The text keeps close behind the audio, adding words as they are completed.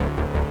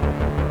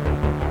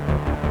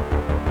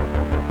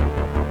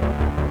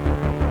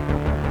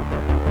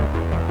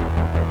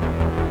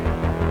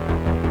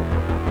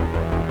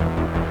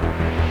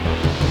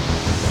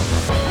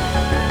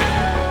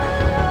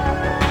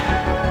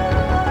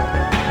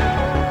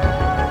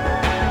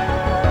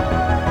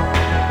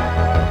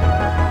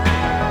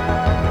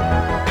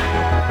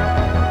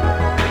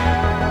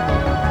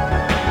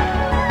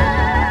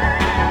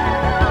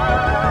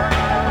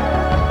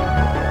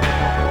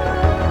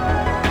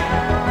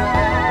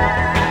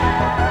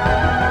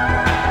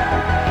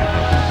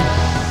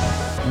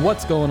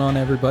What's going on,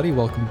 everybody?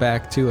 Welcome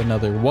back to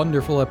another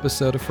wonderful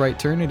episode of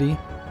Frighternity.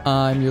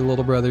 I'm your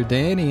little brother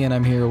Danny, and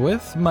I'm here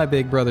with my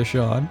big brother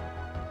Sean.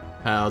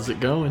 How's it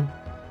going?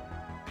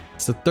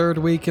 It's the third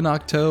week in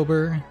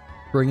October,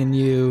 bringing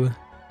you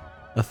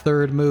a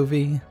third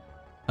movie,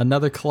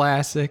 another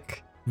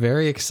classic,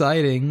 very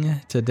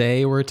exciting.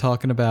 Today we're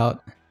talking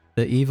about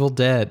The Evil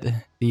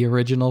Dead, the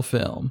original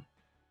film.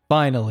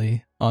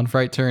 Finally, on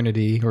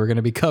Frighternity, we're going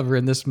to be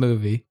covering this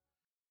movie.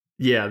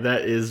 Yeah,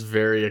 that is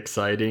very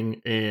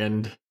exciting,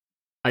 and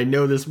I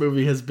know this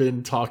movie has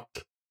been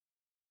talked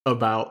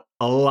about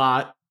a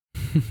lot,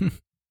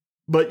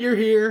 but you're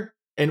here,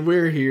 and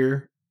we're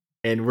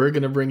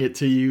going to bring it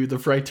to you the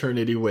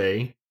Frighternity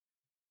way.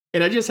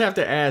 And I just have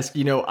to ask,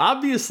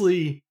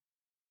 obviously,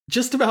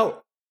 just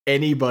about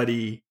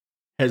anybody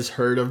has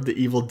heard of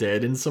The Evil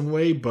Dead in some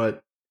way,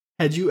 but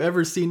had you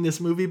ever seen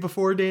this movie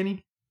before,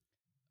 Danny?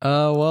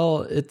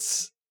 Well,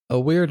 it's a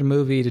weird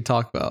movie to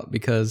talk about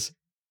because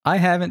I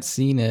haven't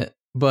seen it,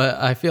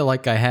 but I feel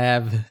like I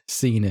have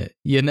seen it,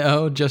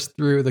 just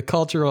through the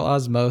cultural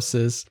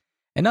osmosis.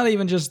 And not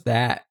even just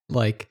that,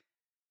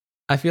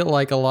 I feel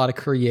like a lot of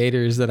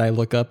creators that I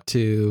look up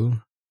to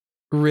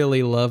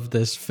really love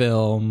this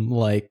film,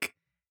 like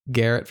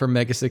Garrett from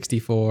Mega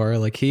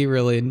 64. He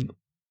really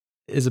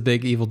is a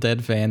big Evil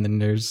Dead fan. Then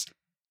there's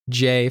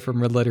Jay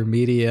from Red Letter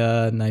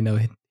Media, and I know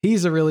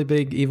he's a really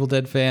big Evil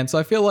Dead fan. So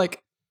I feel like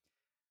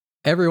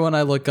everyone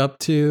I look up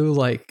to,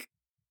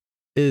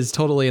 is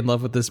totally in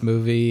love with this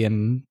movie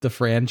and the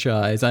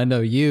franchise. I know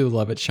you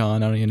love it,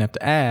 Sean. I don't even have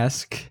to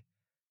ask.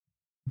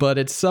 But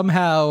it's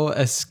somehow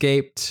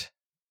escaped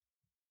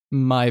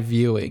my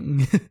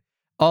viewing.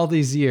 All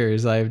these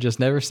years, I've just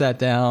never sat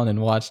down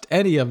and watched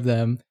any of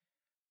them.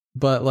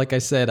 But like I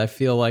said, I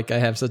feel like I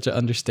have such an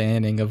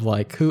understanding of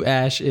who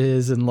Ash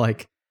is and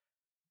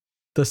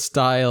the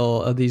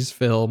style of these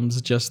films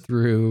just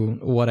through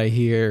what I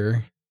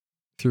hear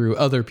through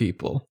other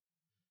people.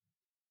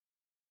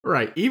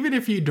 Right. Even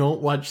if you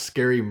don't watch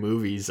scary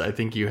movies, I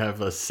think you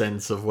have a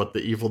sense of what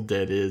The Evil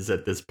Dead is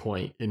at this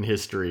point in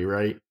history,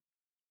 right?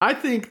 I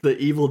think The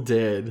Evil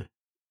Dead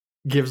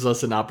gives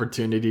us an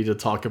opportunity to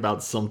talk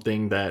about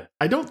something that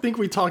I don't think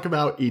we talk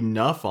about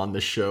enough on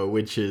the show,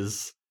 which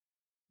is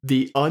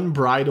the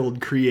unbridled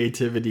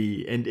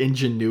creativity and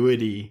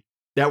ingenuity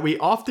that we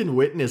often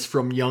witness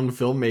from young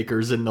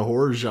filmmakers in the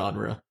horror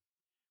genre,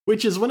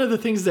 which is one of the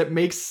things that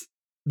makes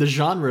the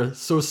genre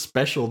so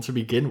special to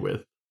begin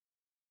with.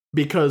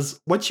 Because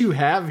what you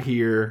have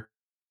here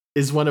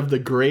is one of the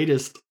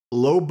greatest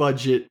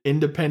low-budget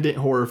independent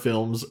horror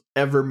films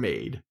ever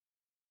made.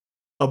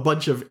 A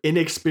bunch of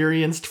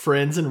inexperienced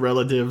friends and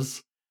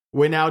relatives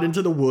went out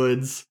into the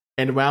woods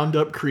and wound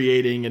up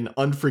creating an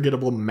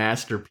unforgettable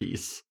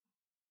masterpiece.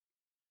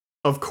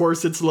 Of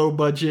course, it's low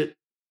budget,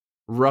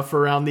 rough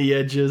around the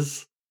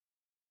edges,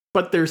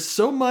 but there's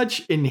so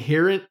much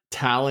inherent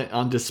talent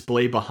on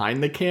display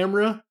behind the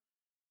camera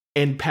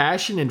and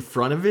passion in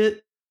front of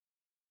it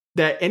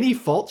that any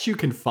faults you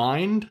can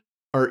find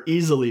are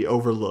easily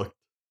overlooked.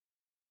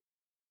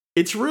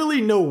 It's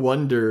really no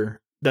wonder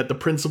that the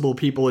principal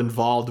people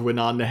involved went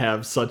on to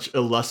have such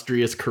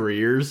illustrious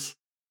careers.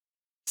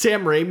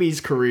 Sam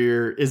Raimi's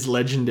career is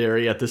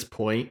legendary at this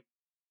point,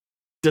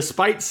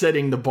 despite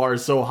setting the bar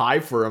so high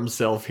for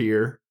himself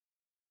here.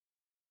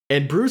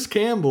 And Bruce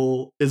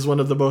Campbell is one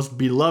of the most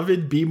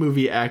beloved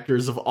B-movie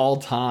actors of all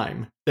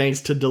time,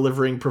 thanks to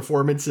delivering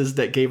performances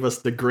that gave us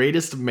the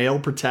greatest male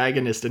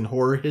protagonist in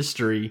horror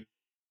history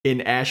in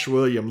Ash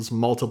Williams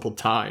multiple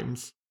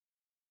times.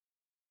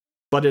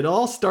 But it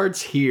all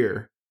starts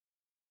here,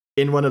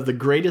 in one of the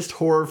greatest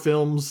horror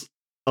films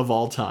of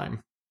all time.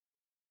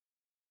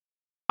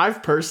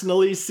 I've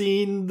personally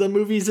seen the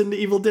movies in the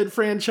Evil Dead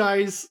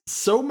franchise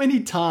so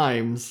many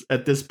times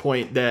at this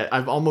point that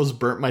I've almost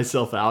burnt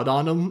myself out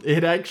on them. It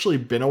had actually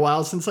been a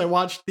while since I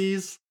watched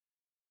these.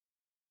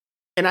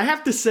 And I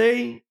have to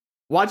say,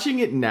 watching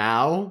it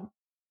now,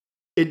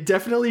 it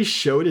definitely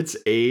showed its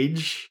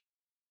age.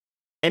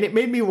 And it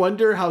made me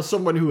wonder how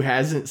someone who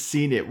hasn't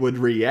seen it would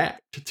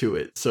react to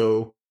it.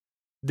 So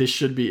this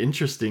should be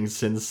interesting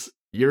since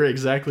you're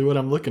exactly what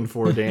I'm looking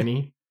for,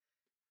 Danny.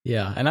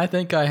 Yeah, and I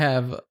think I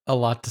have a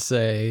lot to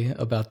say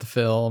about the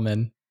film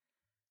and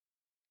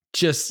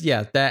just,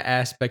 that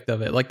aspect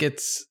of it.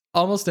 It's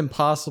almost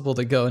impossible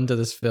to go into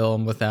this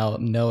film without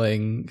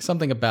knowing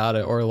something about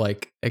it or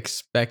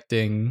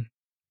expecting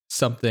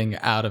something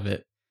out of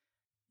it.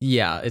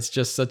 Yeah, it's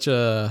just such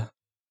a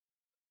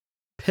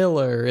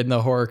pillar in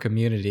the horror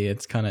community.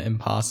 It's kind of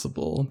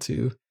impossible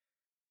to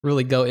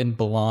really go in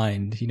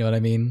blind. You know what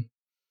I mean?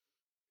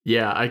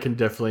 Yeah, I can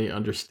definitely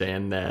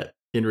understand that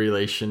in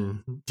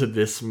relation to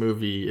this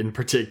movie in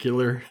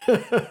particular.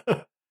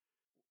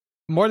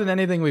 More than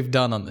anything we've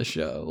done on the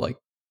show,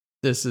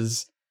 this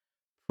is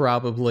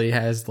probably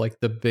has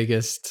the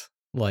biggest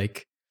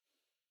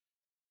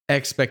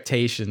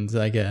expectations,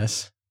 I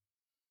guess.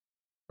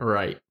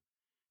 Right.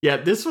 Yeah,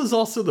 this was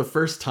also the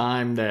first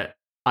time that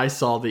I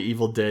saw The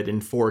Evil Dead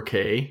in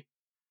 4K.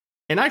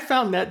 And I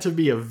found that to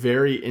be a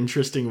very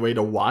interesting way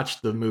to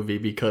watch the movie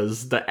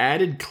because the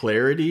added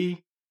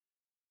clarity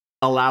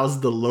allows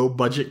the low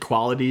budget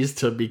qualities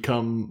to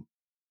become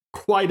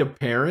quite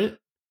apparent.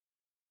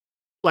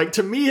 Like,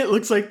 to me, it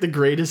looks like the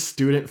greatest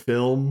student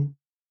film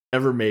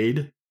ever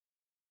made.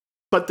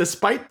 But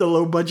despite the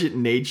low budget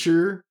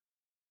nature,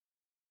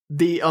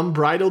 the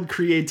unbridled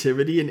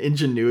creativity and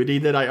ingenuity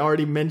that I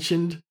already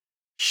mentioned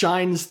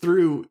shines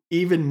through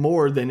even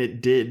more than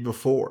it did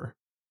before.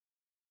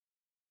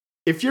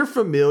 If you're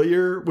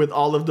familiar with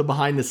all of the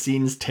behind the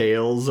scenes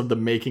tales of the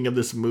making of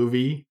this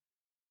movie,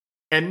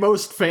 and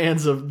most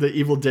fans of the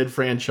Evil Dead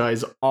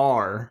franchise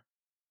are,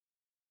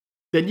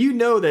 then you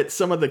know that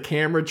some of the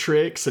camera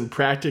tricks and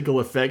practical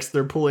effects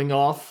they're pulling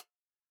off,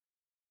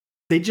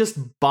 they just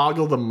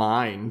boggle the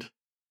mind.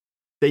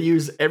 They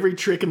use every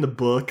trick in the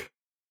book,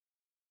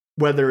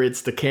 whether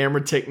it's the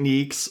camera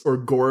techniques or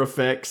gore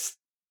effects,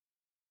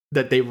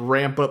 that they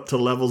ramp up to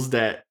levels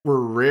that were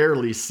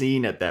rarely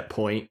seen at that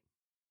point.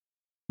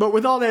 But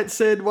with all that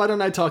said, why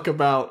don't I talk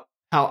about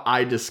how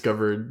I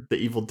discovered the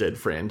Evil Dead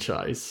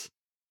franchise?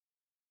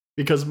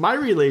 Because my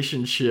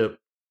relationship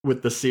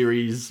with the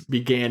series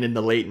began in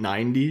the late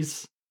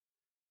 90s.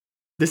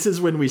 This is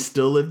when we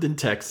still lived in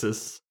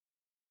Texas.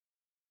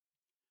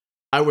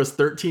 I was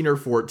 13 or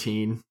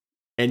 14,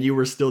 and you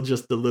were still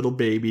just a little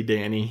baby,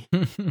 Danny.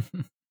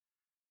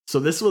 So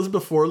this was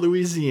before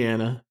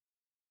Louisiana,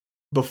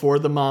 before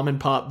the mom and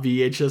pop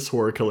VHS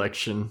horror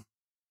collection,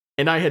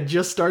 and I had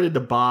just started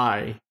to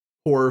buy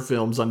horror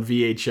films on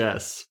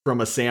VHS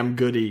from a Sam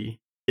Goody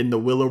in the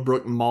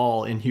Willowbrook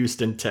Mall in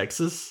Houston,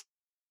 Texas.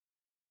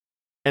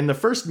 And the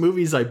first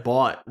movies I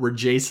bought were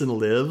Jason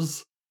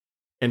Lives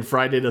and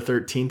Friday the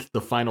 13th,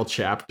 The Final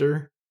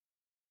Chapter.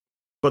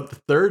 But the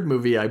third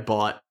movie I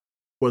bought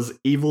was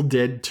Evil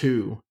Dead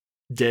 2,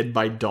 Dead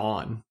by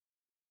Dawn.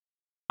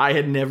 I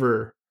had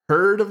never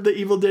heard of the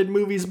Evil Dead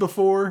movies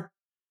before,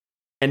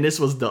 and this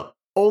was the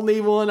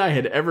only one I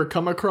had ever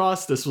come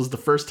across. This was the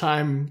first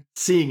time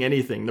seeing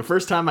anything. The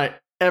first time I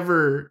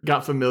ever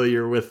got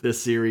familiar with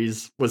this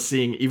series was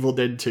seeing Evil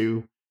Dead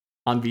 2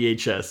 on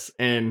VHS.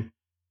 And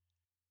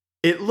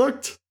it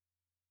looked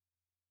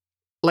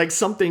like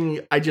something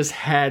I just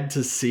had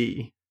to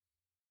see.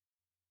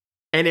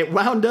 And it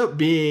wound up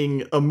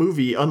being a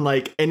movie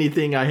unlike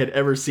anything I had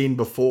ever seen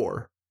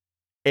before.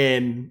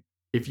 And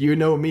if you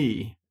know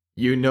me,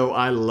 you know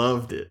I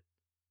loved it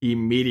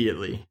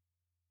immediately.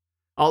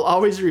 I'll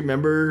always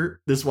remember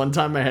this one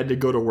time I had to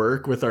go to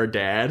work with our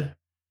dad,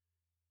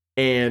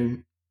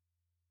 and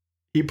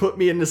he put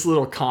me in this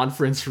little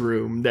conference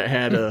room that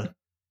had a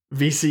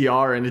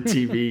VCR and a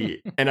TV,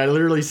 and I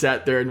literally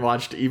sat there and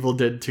watched Evil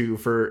Dead 2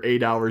 for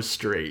 8 hours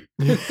straight.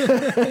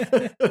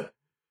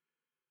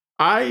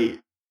 I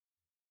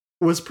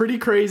was pretty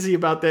crazy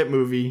about that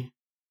movie.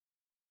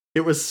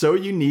 It was so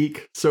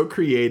unique, so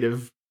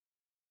creative,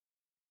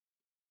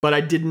 but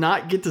I did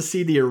not get to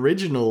see the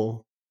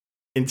original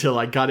until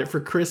I got it for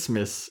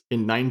Christmas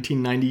in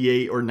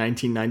 1998 or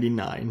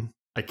 1999.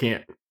 I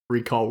can't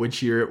recall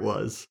which year it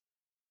was.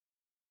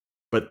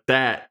 But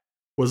that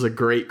was a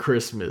great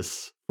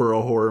Christmas for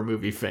a horror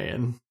movie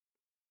fan.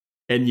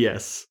 And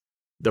yes,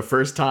 the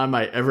first time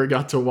I ever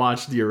got to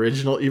watch the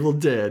original Evil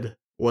Dead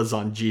was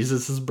on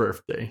Jesus'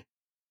 birthday,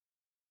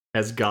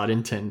 as God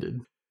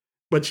intended.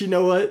 But you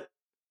know what?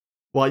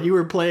 While you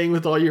were playing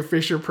with all your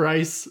Fisher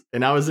Price,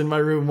 and I was in my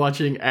room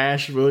watching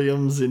Ash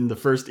Williams in the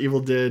first Evil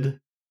Dead,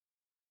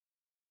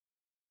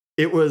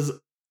 it was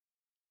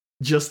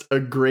just a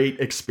great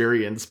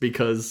experience,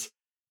 because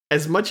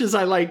as much as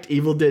I liked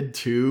Evil Dead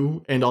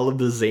 2 and all of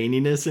the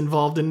zaniness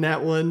involved in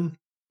that one,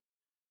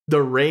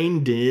 the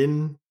reined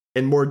in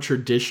and more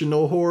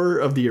traditional horror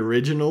of the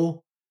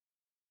original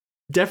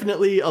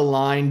definitely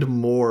aligned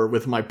more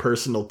with my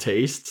personal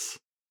tastes.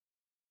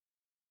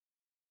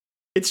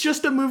 It's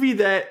just a movie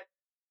that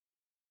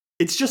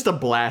it's just a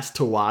blast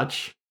to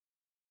watch,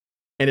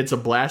 and it's a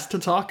blast to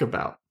talk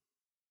about.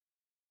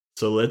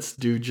 So let's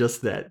do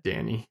just that,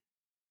 Danny.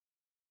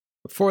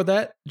 Before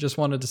that, just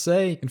wanted to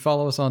say you can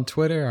follow us on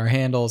Twitter. Our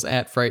handle is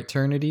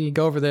 @Frighternity.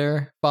 Go over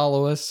there,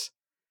 follow us,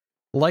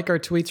 like our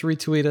tweets,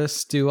 retweet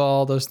us, do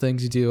all those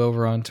things you do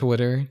over on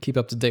Twitter. Keep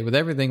up to date with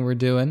everything we're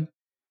doing.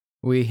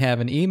 We have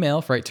an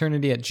email,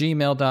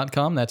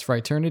 frighternity@gmail.com. That's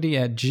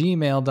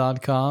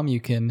frighternity@gmail.com. You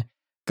can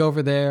go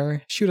over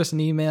there, shoot us an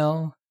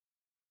email.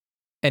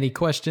 Any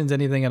questions,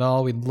 anything at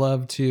all, we'd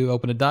love to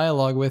open a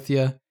dialogue with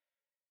you.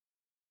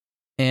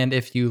 And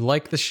if you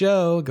like the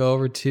show, go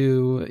over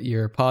to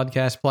your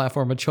podcast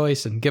platform of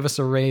choice and give us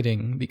a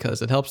rating,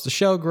 because it helps the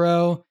show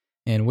grow,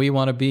 and we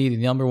want to be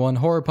the #1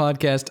 horror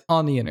podcast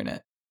on the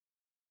internet.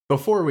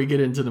 Before we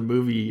get into the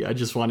movie, I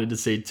just wanted to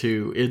say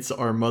too, it's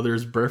our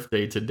mother's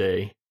birthday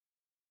today.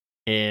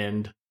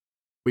 And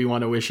we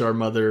want to wish our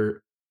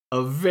mother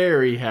a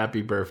very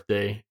happy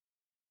birthday.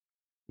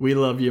 We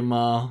love you,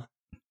 Ma.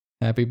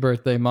 Happy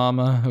birthday,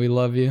 Mama. We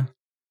love you.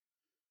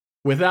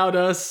 Without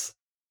us,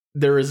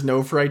 there is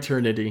no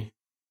Frighternity.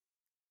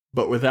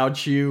 But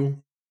without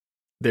you,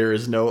 there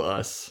is no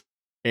us.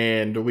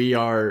 And we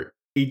are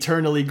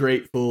eternally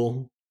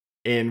grateful,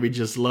 and we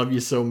just love you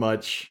so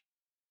much.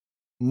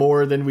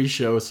 More than we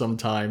show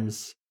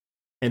sometimes.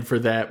 And for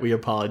that, we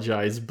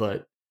apologize,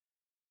 but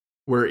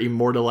we're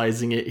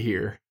immortalizing it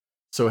here.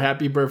 So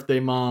happy birthday,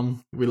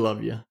 Mom. We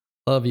love you.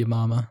 Love you,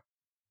 Mama.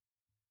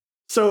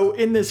 So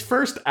in this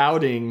first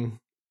outing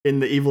in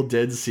the Evil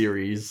Dead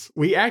series,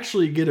 we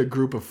actually get a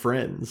group of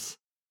friends.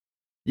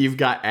 You've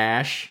got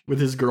Ash with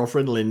his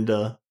girlfriend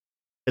Linda,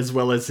 as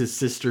well as his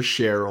sister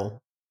Cheryl.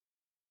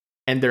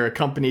 And they're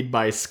accompanied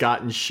by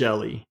Scott and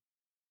Shelley,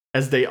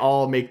 as they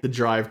all make the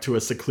drive to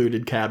a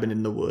secluded cabin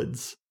in the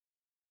woods.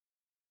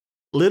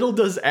 Little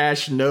does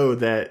Ash know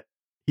that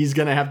he's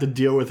going to have to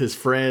deal with his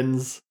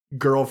friends,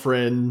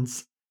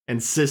 girlfriends,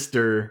 and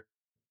sister.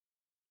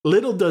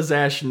 Little does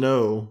Ash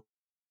know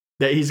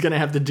that he's going to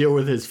have to deal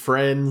with his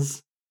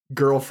friends,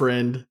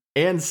 girlfriend,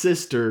 and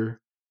sister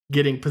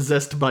getting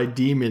possessed by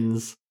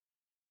demons.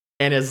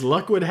 And as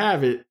luck would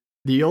have it,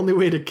 the only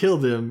way to kill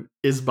them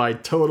is by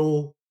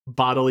total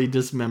bodily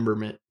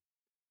dismemberment.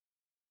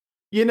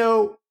 You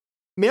know,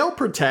 male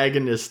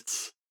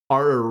protagonists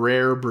are a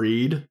rare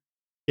breed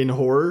in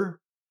horror,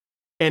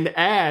 and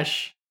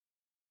Ash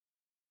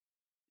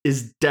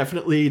is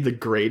definitely the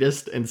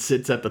greatest and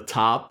sits at the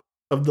top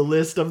of the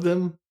list of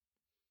them.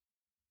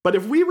 But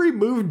if we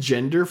remove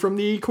gender from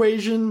the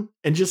equation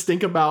and just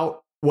think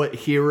about what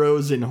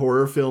heroes in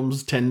horror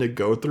films tend to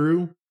go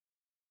through,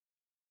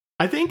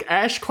 I think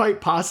Ash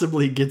quite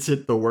possibly gets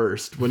it the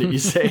worst, wouldn't you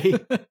say?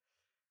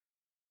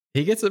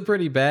 He gets it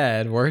pretty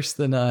bad, worse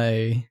than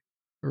I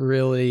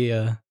really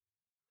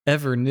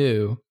ever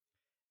knew.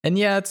 And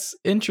yeah, it's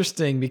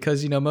interesting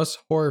because, you know, most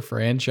horror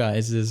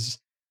franchises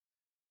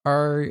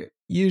are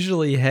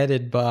usually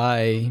headed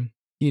by,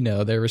 you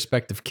know, their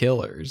respective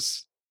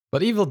killers.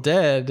 But Evil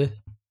Dead,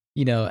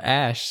 you know,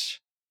 Ash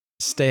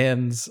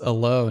stands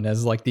alone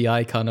as like the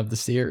icon of the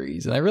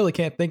series. And I really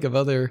can't think of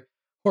other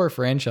horror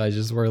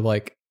franchises where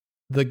like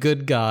the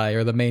good guy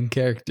or the main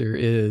character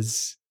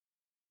is,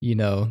 you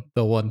know,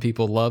 the one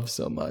people love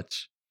so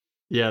much.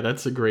 Yeah,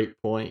 that's a great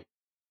point.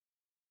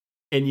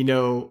 And, you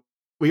know,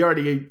 we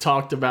already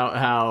talked about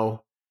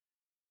how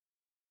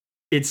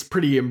it's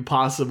pretty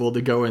impossible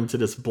to go into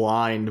this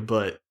blind,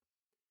 but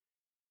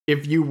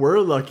if you were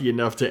lucky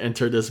enough to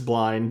enter this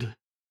blind,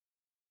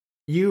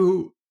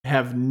 you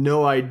have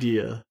no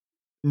idea,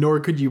 nor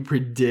could you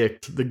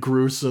predict the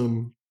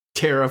gruesome,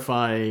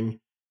 terrifying,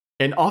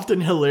 and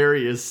often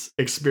hilarious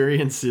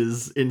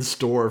experiences in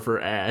store for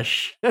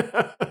Ash.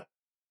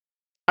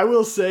 I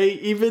will say,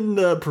 even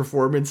the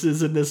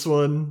performances in this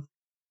one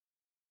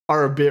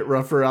are a bit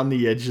rough around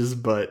the edges,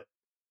 but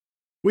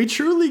we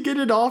truly get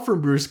it all from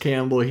Bruce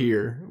Campbell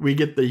here. We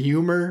get the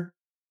humor,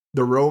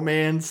 the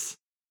romance,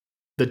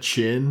 the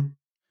chin.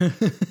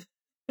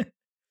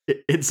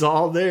 It's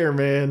all there,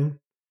 man.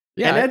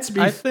 Yeah, and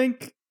I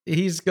think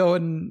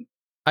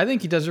I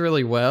think he does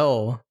really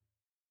well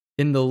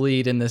in the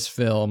lead in this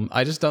film.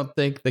 I just don't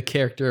think the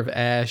character of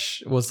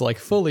Ash was like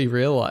fully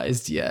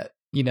realized yet.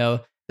 You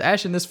know, the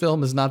Ash in this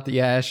film is not the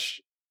Ash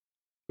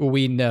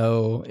we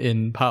know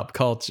in pop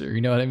culture.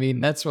 You know what I mean?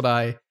 That's what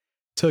I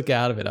took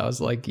out of it. I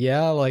was like,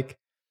 yeah, like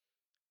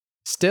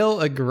still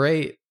a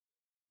great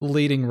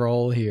leading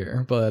role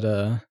here,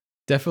 but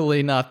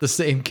definitely not the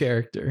same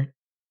character.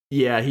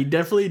 Yeah, he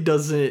definitely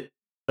doesn't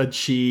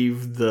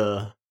achieve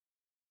the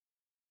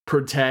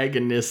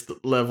protagonist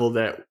level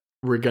that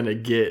we're gonna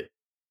get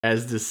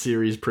as this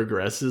series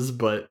progresses,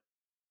 but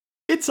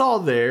it's all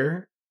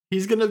there.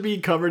 He's gonna be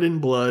covered in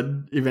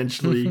blood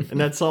eventually, and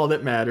that's all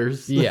that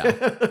matters.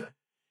 Yeah.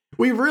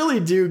 We really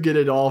do get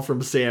it all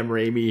from Sam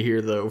Raimi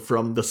here, though,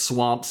 from the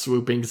swamp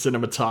swooping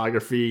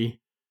cinematography.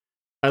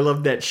 I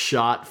love that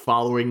shot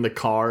following the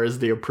car as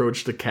they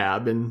approach the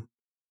cabin.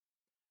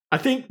 I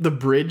think the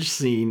bridge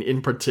scene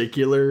in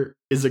particular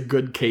is a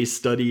good case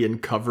study in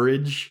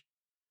coverage.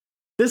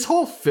 This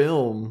whole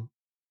film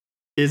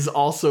is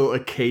also a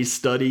case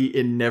study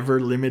in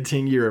never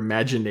limiting your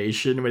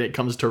imagination when it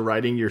comes to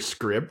writing your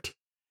script.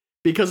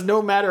 Because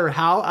no matter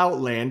how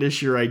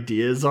outlandish your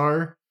ideas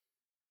are,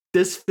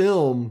 this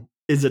film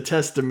is a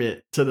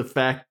testament to the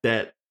fact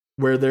that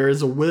where there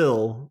is a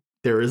will,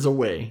 there is a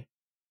way.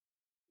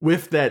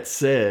 With that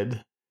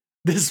said,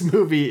 this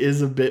movie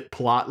is a bit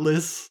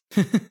plotless.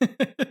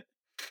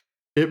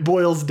 It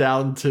boils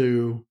down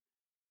to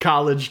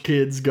college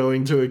kids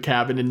going to a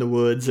cabin in the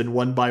woods and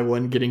one by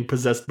one getting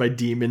possessed by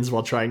demons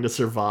while trying to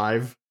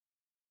survive.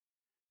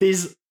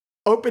 These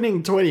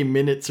opening 20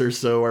 minutes or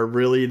so are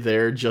really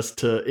there just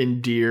to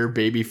endear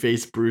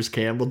babyface Bruce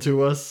Campbell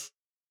to us.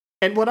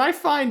 And what I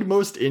find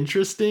most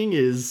interesting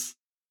is,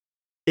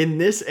 in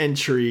this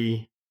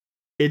entry,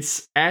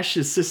 it's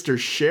Ash's sister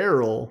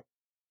Cheryl,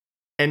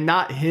 and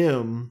not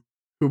him,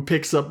 who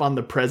picks up on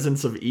the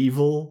presence of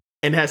evil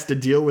and has to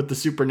deal with the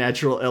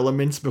supernatural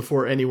elements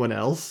before anyone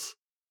else.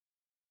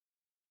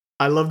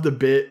 I love the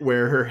bit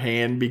where her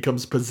hand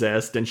becomes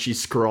possessed and she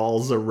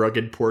scrawls a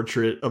rugged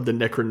portrait of the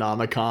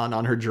Necronomicon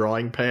on her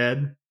drawing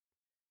pad.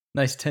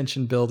 Nice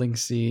tension building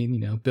scene, you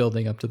know,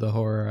 building up to the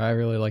horror. I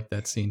really like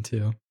that scene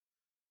too.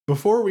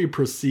 Before we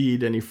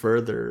proceed any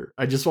further,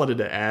 I just wanted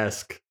to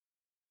ask,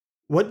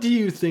 what do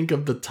you think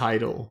of the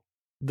title,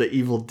 The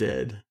Evil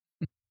Dead?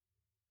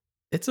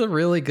 It's a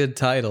really good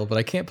title, but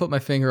I can't put my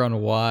finger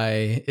on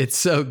why it's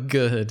so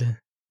good.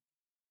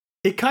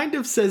 It kind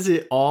of says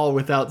it all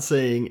without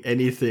saying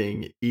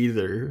anything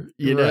either,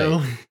 you Right.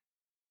 know?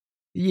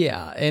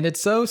 Yeah, and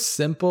it's so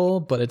simple,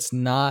 but it's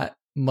not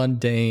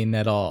mundane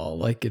at all.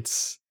 Like,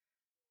 it's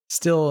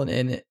still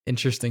an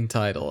interesting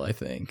title, I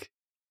think.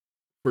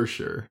 For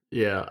sure.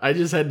 Yeah, I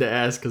just had to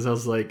ask because I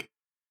was like,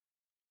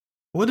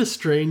 what a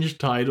strange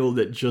title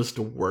that just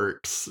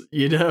works,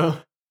 you know?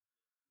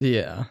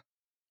 Yeah.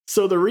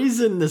 So the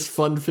reason this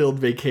fun-filled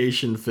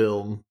vacation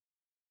film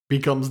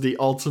becomes the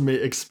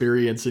ultimate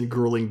experience in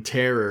grueling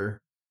terror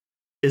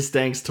is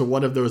thanks to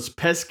one of those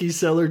pesky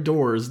cellar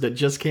doors that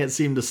just can't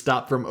seem to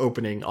stop from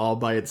opening all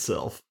by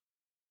itself.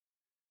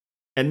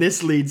 And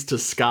this leads to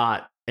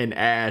Scott and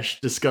Ash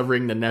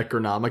discovering the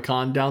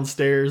Necronomicon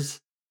downstairs,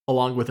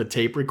 along with a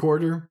tape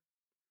recorder.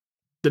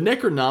 The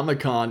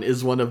Necronomicon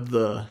is one of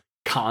the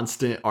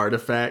constant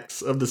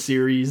artifacts of the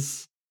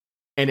series,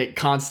 and it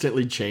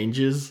constantly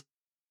changes.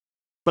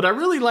 But I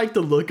really like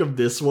the look of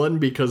this one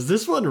because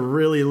this one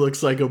really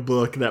looks like a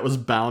book that was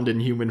bound in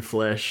human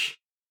flesh.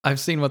 I've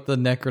seen what the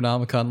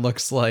Necronomicon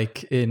looks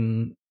like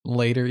in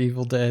later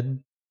Evil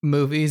Dead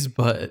movies,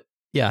 but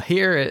yeah,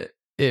 here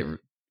it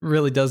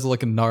really does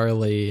look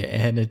gnarly,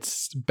 and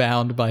it's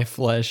bound by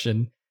flesh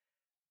and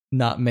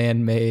not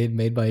man-made,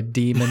 made by a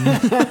demon.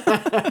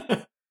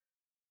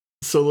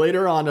 So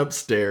later on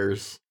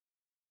upstairs,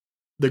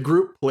 the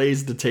group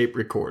plays the tape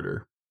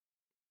recorder.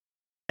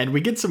 And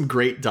we get some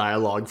great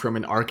dialogue from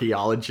an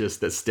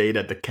archaeologist that stayed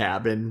at the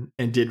cabin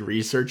and did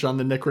research on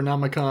the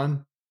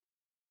Necronomicon.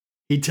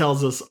 He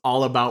tells us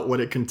all about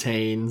what it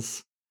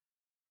contains.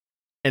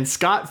 And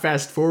Scott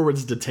fast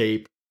forwards the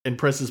tape and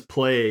presses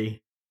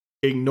play,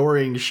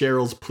 ignoring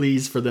Cheryl's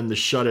pleas for them to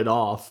shut it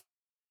off.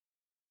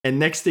 And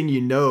next thing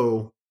you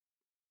know,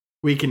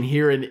 we can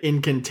hear an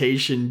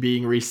incantation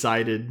being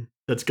recited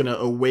that's going to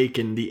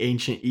awaken the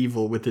ancient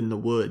evil within the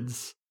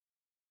woods.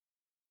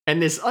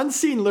 And this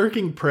unseen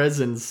lurking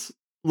presence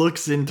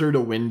looks in through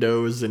the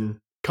windows and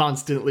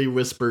constantly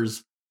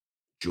whispers,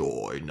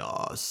 "Join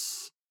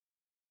us."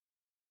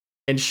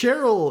 And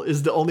Cheryl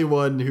is the only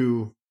one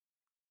who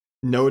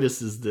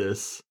notices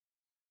this,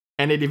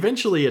 and it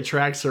eventually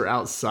attracts her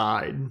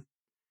outside.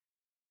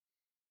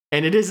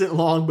 And it isn't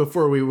long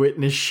before we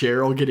witness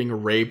Cheryl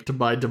getting raped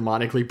by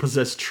demonically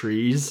possessed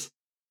trees.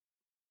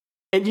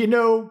 And you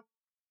know,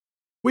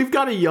 we've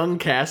got a young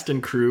cast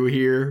and crew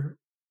here,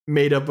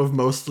 made up of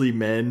mostly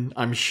men,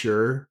 I'm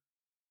sure.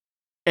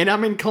 And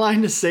I'm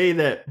inclined to say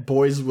that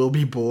boys will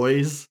be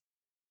boys.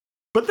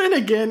 But then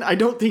again, I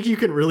don't think you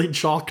can really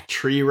chalk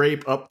tree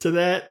rape up to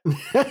that.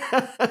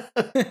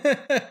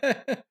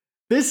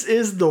 This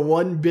is the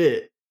one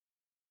bit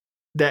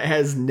that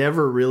has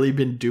never really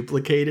been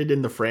duplicated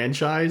in the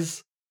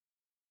franchise.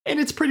 And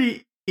it's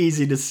pretty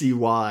easy to see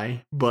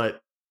why.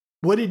 But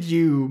what did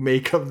you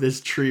make of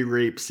this tree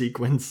rape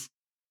sequence?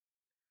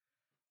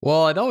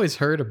 Well, I'd always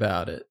heard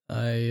about it.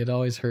 I had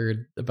always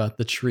heard about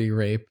the tree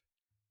rape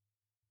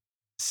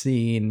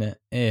scene.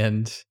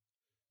 And,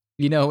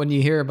 you know, when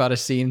you hear about a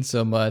scene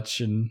so much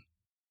and,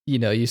 you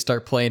know, you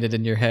start playing it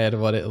in your head,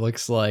 what it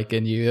looks like,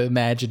 and you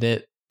imagine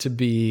it to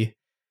be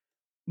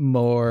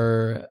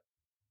more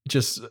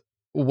just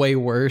way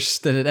worse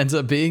than it ends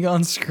up being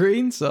on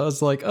screen. So I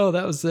was like, oh,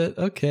 that was it.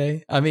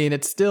 Okay. I mean,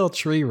 it's still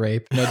tree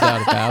rape, no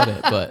doubt about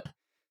it, but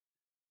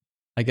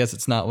I guess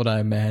it's not what I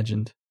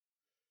imagined.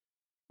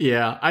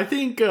 Yeah, I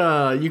think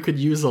you could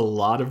use a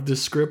lot of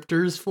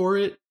descriptors for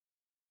it,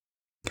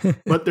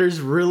 but there's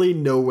really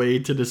no way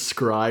to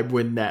describe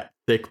when that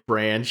thick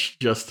branch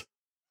just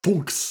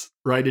fooks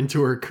right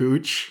into her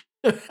cooch.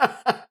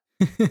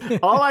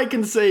 All I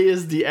can say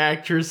is the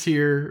actress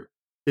here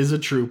is a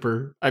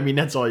trooper. I mean,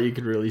 that's all you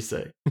can really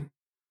say.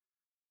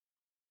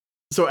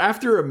 So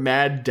after a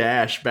mad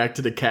dash back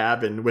to the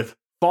cabin with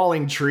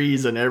falling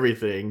trees and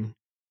everything,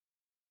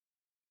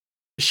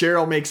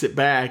 Cheryl makes it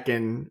back,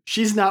 and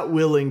she's not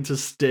willing to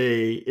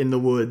stay in the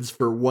woods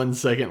for 1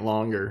 second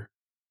longer.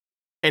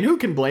 And who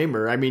can blame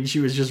her? I mean, she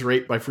was just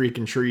raped by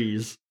freaking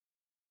trees.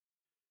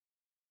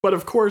 But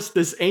of course,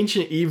 this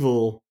ancient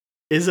evil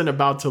isn't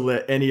about to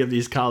let any of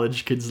these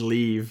college kids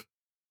leave.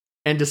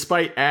 And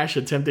despite Ash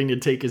attempting to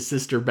take his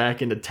sister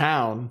back into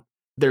town,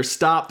 they're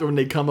stopped when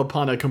they come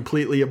upon a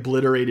completely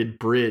obliterated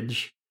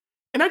bridge.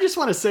 And I just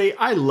want to say,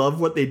 I love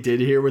what they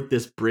did here with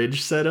this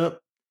bridge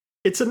setup.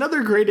 It's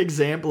another great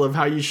example of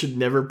how you should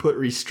never put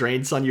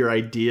restraints on your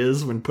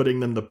ideas when putting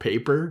them to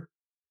paper.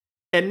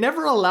 And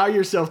never allow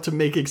yourself to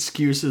make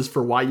excuses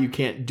for why you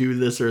can't do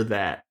this or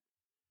that.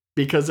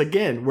 Because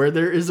again, where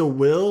there is a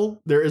will,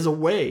 there is a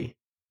way.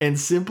 And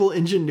simple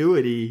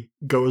ingenuity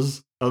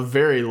goes a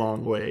very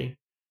long way.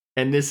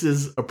 And this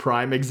is a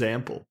prime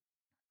example.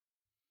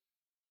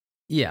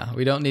 Yeah,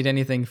 we don't need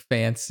anything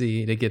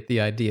fancy to get the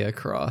idea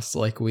across.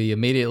 Like, we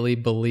immediately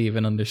believe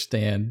and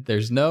understand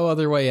there's no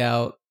other way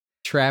out.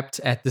 Trapped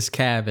at this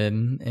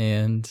cabin,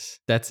 and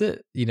that's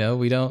it. You know,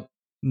 we don't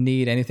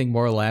need anything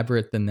more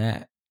elaborate than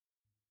that.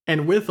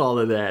 And with all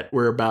of that,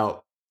 we're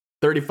about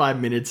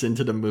 35 minutes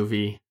into the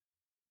movie,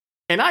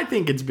 and I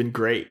think it's been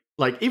great.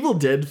 Like, Evil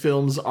Dead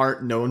films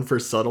aren't known for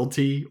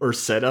subtlety or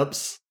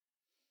setups,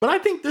 but I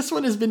think this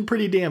one has been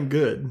pretty damn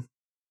good.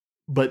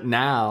 But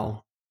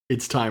now,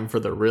 it's time for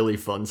the really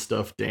fun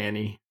stuff,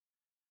 Danny.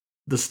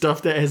 The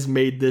stuff that has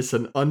made this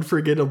an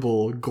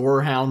unforgettable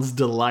Gorehound's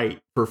delight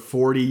for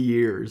 40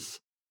 years.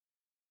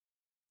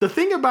 The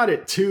thing about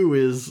it, too,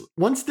 is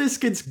once this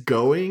gets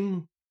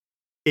going,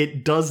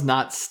 it does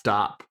not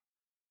stop.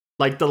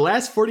 Like, the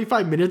last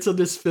 45 minutes of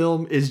this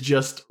film is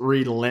just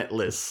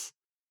relentless.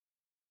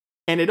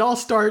 And it all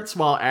starts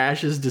while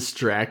Ash is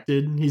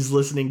distracted. He's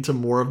listening to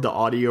more of the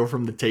audio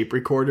from the tape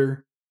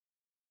recorder.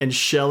 And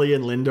Shelly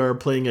and Linda are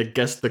playing a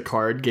guess the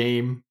card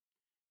game.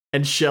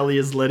 And Shelly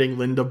is letting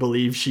Linda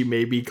believe she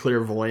may be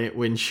clairvoyant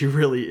when she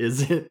really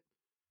isn't.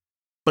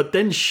 But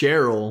then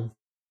Cheryl,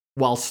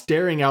 while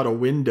staring out a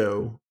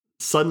window,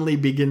 suddenly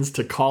begins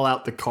to call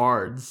out the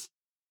cards.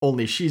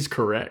 Only she's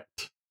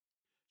correct.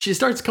 She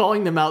starts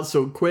calling them out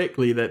so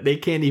quickly that they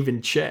can't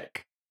even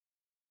check.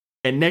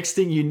 And next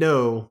thing you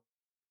know,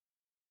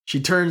 she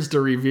turns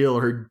to reveal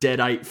her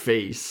deadite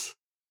face.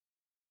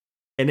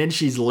 And then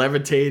she's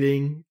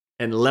levitating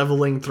and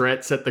leveling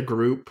threats at the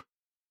group.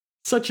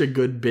 Such a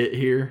good bit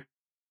here.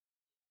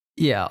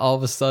 Yeah, all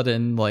of a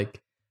sudden, like,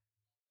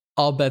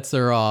 all bets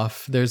are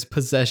off. There's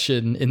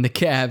possession in the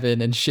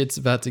cabin and shit's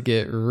about to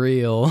get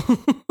real.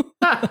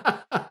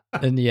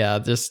 And yeah,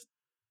 just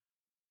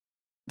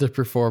the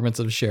performance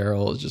of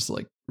Cheryl is just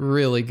like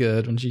really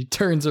good when she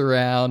turns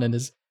around and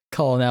is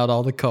calling out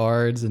all the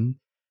cards and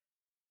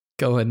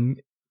going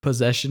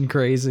possession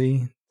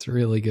crazy. It's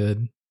really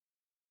good.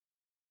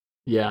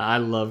 Yeah, I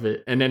love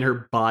it. And then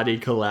her body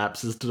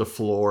collapses to the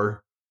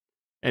floor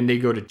and they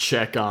go to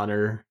check on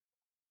her.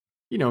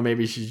 You know,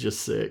 maybe she's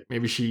just sick.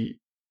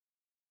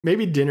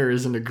 Maybe dinner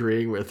isn't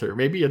agreeing with her.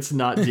 Maybe it's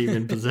not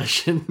demon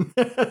possession.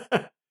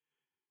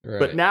 Right.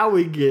 But now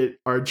we get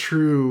our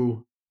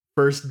true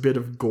first bit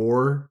of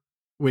gore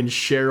when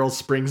Cheryl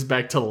springs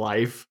back to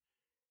life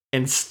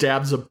and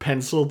stabs a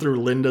pencil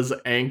through Linda's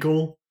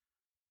ankle.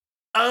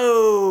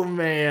 Oh,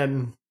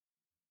 man.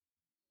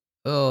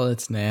 Oh,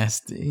 it's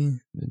nasty.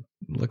 It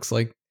looks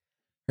like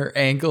her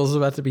ankle's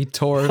about to be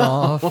torn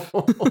off.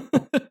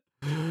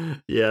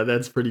 Yeah,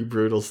 that's pretty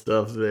brutal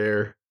stuff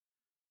there.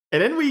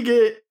 And then we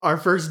get our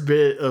first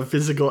bit of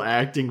physical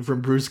acting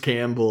from Bruce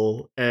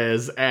Campbell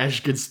as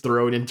Ash gets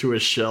thrown into a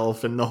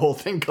shelf and the whole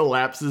thing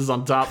collapses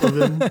on top of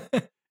him.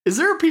 Is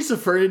there a piece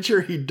of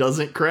furniture he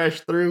doesn't crash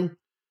through?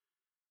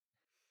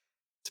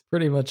 It's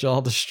pretty much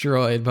all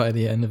destroyed by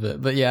the end of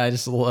it. But yeah, I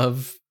just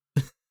love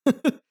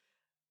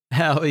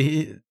how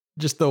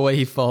just the way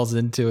he falls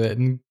into it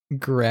and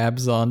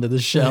grabs onto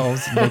the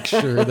shelves and makes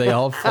sure they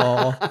all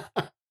fall.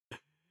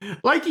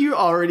 Like you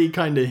already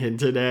kind of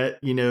hinted at,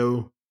 you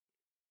know,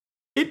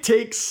 it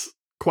takes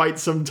quite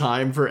some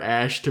time for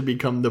Ash to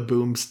become the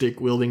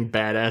boomstick wielding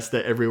badass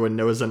that everyone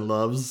knows and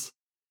loves.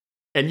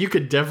 And you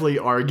could definitely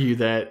argue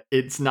that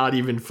it's not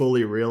even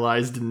fully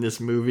realized in this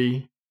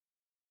movie.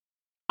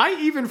 I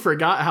even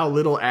forgot how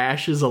little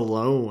Ash is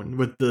alone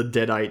with the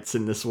Deadites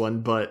in this one,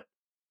 but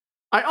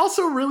I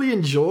also really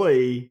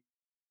enjoy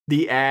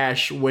the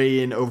Ash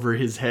way in over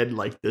his head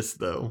like this,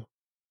 though.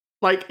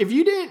 Like, if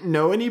you didn't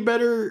know any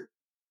better,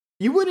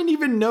 you wouldn't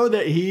even know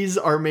that he's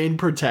our main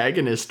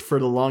protagonist for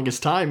the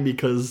longest time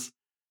because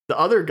the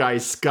other guy,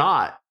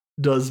 Scott,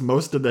 does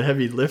most of the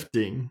heavy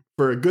lifting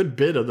for a good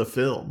bit of the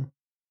film.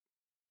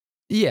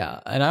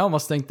 Yeah, and I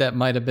almost think that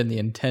might have been the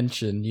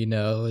intention, you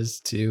know, is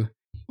to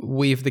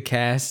weave the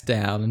cast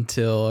down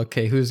until,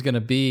 okay, who's going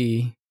to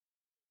be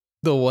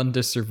the one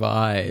to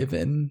survive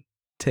and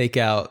take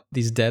out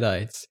these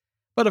Deadites?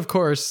 But of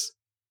course,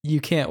 you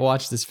can't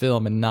watch this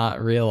film and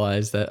not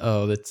realize that,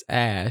 oh, that's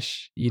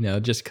Ash, you know,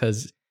 just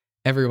because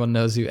everyone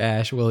knows who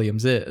Ash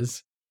Williams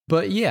is.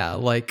 But yeah,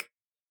 like,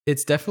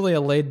 it's definitely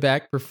a laid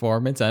back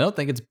performance. I don't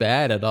think it's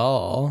bad at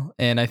all.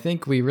 And I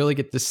think we really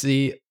get to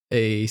see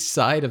a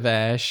side of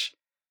Ash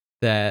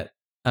that,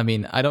 I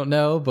mean, I don't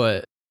know,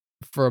 but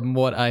from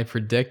what I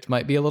predict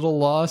might be a little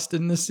lost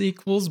in the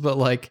sequels. But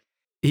like,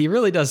 he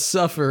really does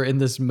suffer in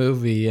this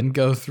movie and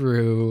go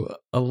through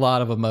a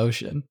lot of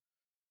emotion.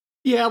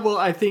 Yeah, well,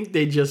 I think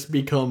they just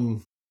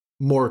become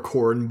more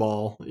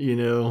cornball, you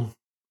know?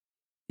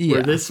 Yeah,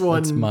 where this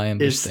one that's my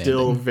is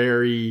still understanding.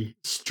 very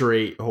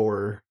straight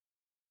horror.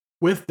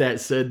 With that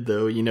said,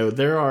 though, you know,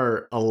 there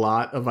are a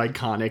lot of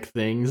iconic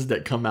things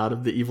that come out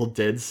of the Evil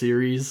Dead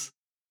series.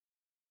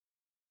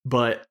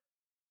 But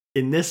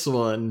in this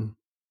one,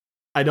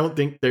 I don't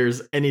think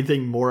there's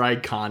anything more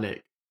iconic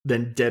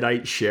than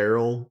Deadite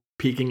Cheryl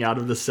peeking out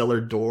of the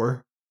cellar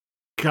door.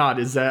 God,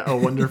 is that a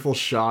wonderful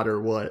shot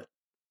or what?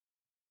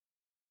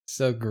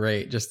 So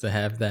great just to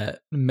have that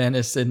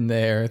menace in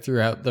there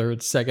throughout the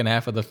second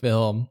half of the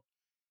film.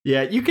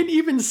 Yeah, you can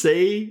even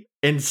say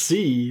and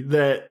see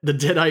that the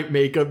Deadite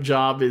makeup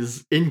job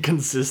is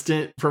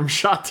inconsistent from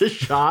shot to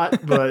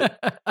shot, but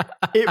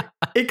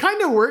it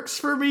kind of works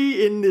for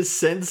me in this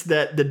sense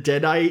that the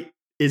Deadite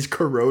is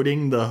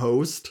corroding the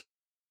host.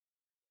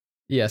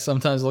 Yeah,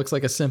 sometimes it looks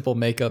like a simple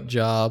makeup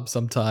job.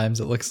 Sometimes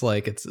it looks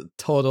like it's a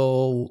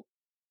total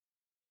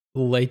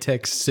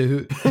latex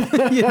suit.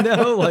 You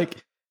know,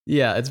 like,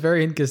 yeah, it's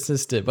very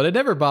inconsistent, but it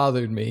never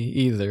bothered me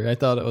either. I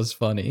thought it was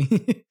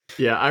funny.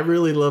 Yeah, I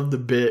really love the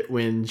bit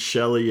when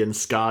Shelly and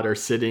Scott are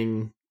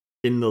sitting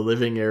in the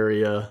living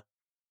area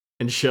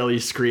and Shelly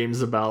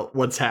screams about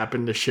what's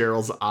happened to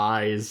Cheryl's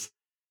eyes.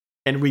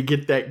 And we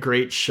get that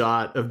great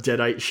shot of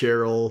Deadite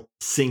Cheryl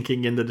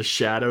sinking into the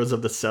shadows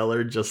of the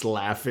cellar, just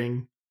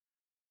laughing.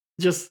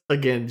 Just,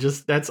 again,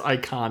 just that's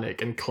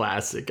iconic and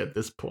classic at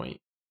this point.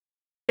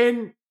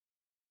 And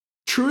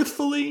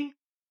truthfully,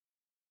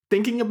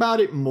 thinking about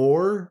it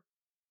more,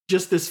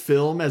 just this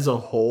film as a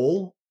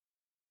whole,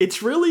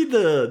 it's really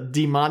the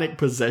demonic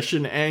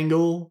possession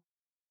angle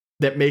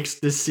that makes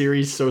this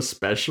series so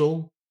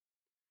special.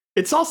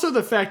 It's also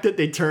the fact that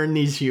they turn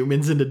these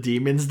humans into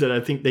demons that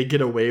I think they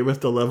get away with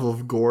the level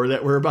of gore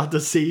that we're about to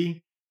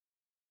see.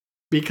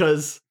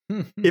 Because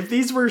if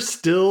these were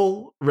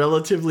still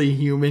relatively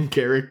human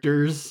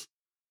characters,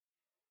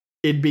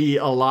 it'd be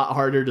a lot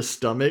harder to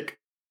stomach.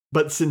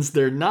 But since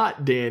they're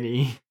not,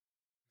 Danny,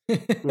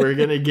 we're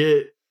going to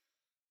get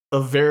a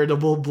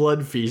veritable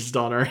blood feast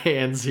on our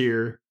hands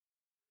here.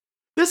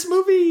 This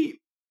movie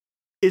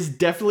is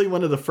definitely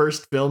one of the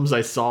first films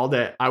I saw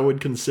that I would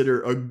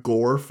consider a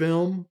gore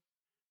film.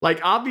 Like,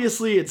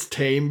 obviously, it's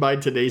tame by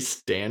today's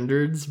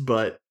standards,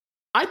 but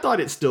I thought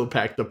it still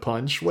packed a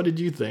punch. What did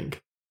you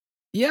think?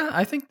 Yeah,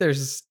 I think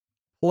there's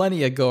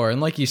plenty of gore.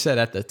 And like you said,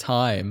 at the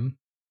time,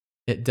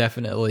 it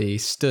definitely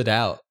stood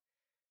out.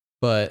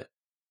 But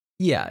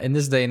yeah, in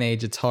this day and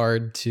age, it's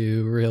hard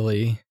to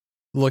really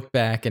look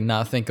back and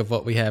not think of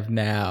what we have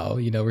now.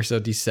 You know, we're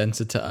so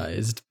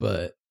desensitized.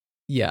 But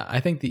yeah, I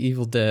think The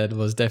Evil Dead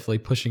was definitely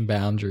pushing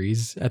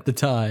boundaries at the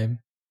time.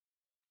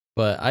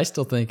 But I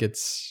still think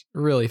it's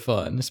really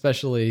fun,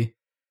 especially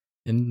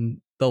in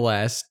the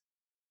last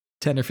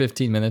 10 or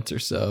 15 minutes or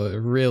so. It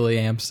really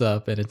amps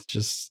up and it's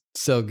just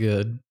so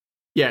good.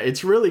 Yeah,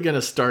 it's really going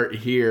to start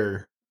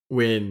here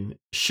when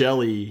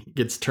Shelly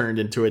gets turned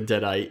into a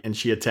Deadite and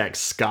she attacks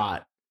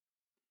Scott.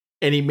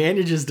 And he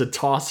manages to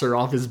toss her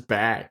off his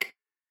back.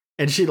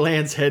 And she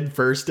lands head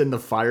first in the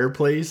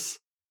fireplace.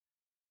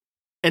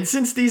 And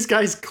since these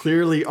guys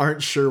clearly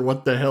aren't sure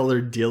what the hell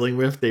they're dealing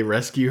with, they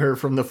rescue her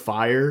from the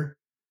fire.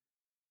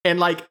 And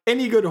like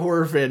any good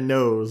horror fan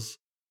knows,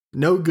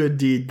 no good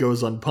deed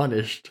goes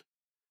unpunished.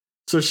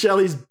 So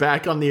Shelly's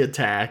back on the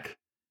attack.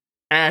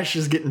 Ash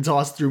is getting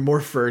tossed through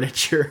more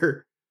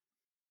furniture.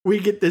 We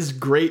get this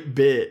great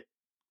bit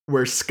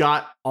where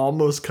Scott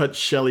almost cuts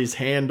Shelly's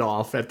hand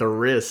off at the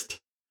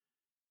wrist.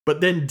 But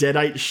then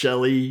Deadite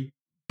Shelly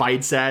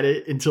bites at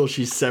it until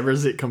she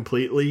severs it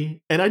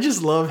completely. And I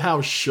just love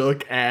how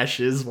shook Ash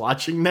is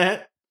watching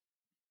that.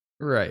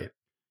 Right.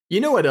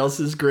 You know what else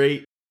is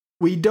great?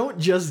 We don't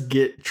just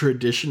get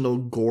traditional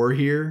gore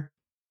here.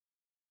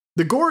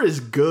 The gore is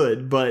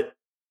good, but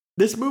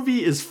this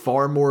movie is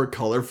far more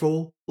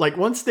colorful. Like,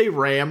 once they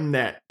ram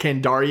that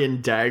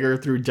Kandarian dagger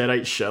through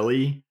Deadite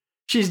Shelly,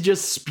 she's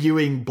just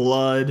spewing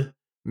blood,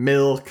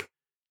 milk,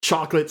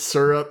 chocolate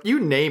syrup, you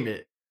name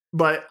it.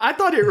 But I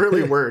thought it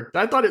really worked.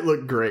 I thought it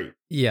looked great.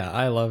 Yeah,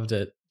 I loved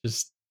it.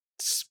 Just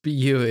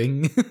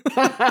spewing.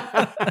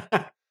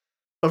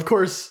 Of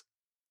course,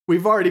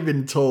 we've already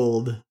been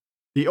told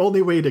the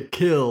only way to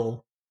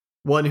kill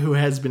one who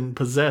has been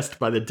possessed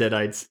by the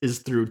Deadites is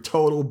through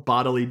total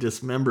bodily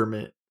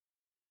dismemberment.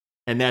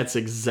 And that's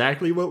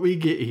exactly what we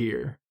get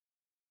here.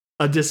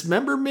 A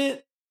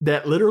dismemberment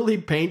that literally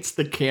paints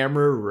the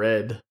camera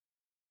red.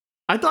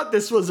 I thought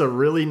this was a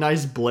really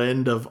nice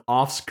blend of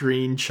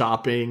off-screen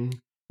chopping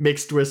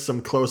mixed with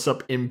some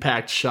close-up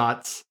impact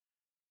shots.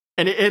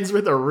 And it ends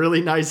with a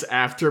really nice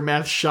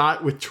aftermath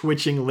shot with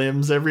twitching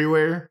limbs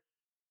everywhere.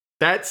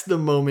 That's the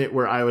moment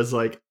where I was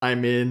like,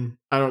 I'm in.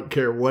 I don't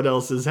care what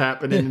else is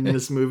happening in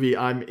this movie.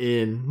 I'm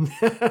in.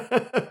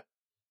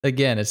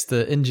 Again, it's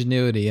the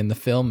ingenuity in the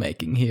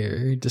filmmaking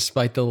here.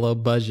 Despite the low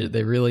budget,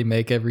 they really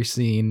make every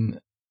scene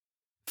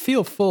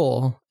feel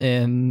full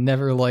and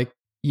never like,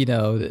 you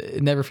know,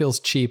 it never feels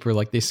cheap or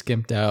like they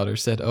skimped out or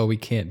said, oh, we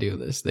can't do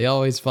this. They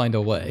always find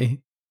a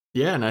way.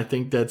 Yeah, and I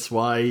think that's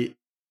why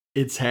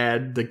it's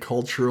had the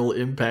cultural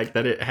impact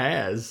that it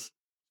has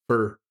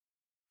for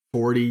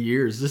 40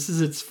 years. This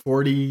is its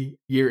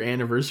 40-year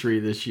anniversary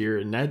this year,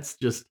 and that's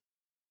just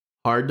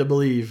hard to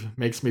believe.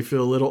 Makes me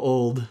feel a little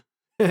old.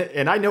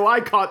 And I know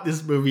I caught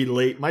this movie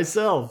late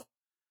myself.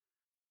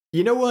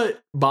 You know what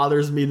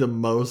bothers me the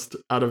most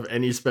out of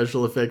any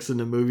special effects in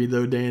the movie,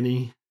 though,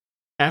 Danny?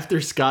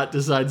 After Scott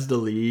decides to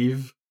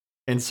leave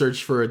and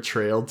search for a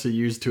trail to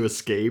use to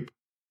escape,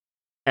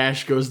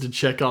 Ash goes to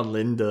check on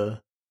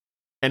Linda,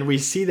 and we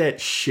see that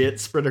shit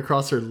spread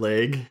across her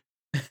leg.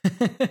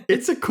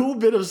 It's a cool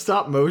bit of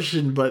stop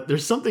motion, but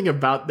there's something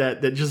about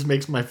that just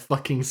makes my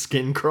fucking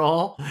skin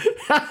crawl.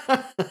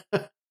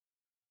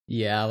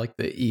 Yeah, like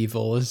the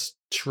evil is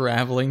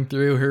traveling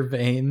through her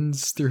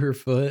veins, through her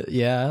foot.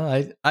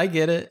 Yeah, I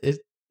get it.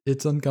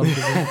 It's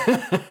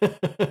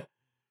uncomfortable.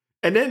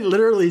 And then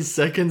literally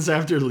seconds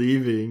after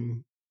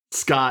leaving,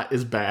 Scott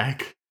is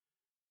back.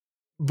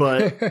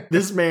 But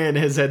this man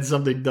has had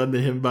something done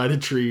to him by the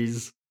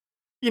trees.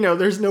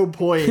 there's no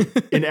point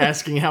in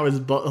asking how his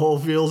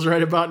butthole feels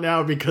right about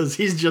now because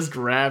he's just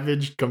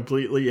ravaged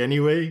completely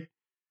anyway.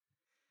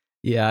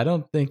 Yeah, I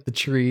don't think the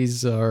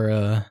trees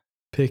are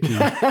picky.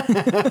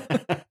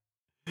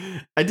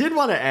 I did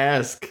want to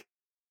ask,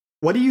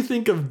 what do you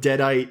think of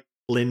Deadite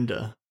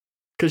Linda?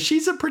 Because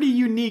she's a pretty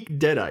unique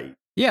Deadite.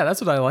 Yeah,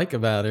 that's what I like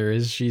about her,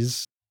 is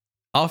she's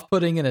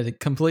off-putting in a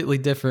completely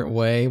different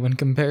way when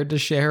compared to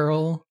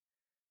Cheryl.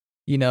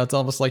 It's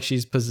almost like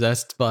she's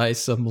possessed by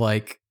some,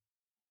 like,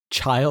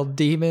 child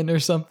demon or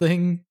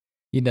something.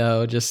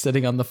 Just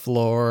sitting on the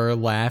floor,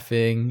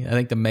 laughing. I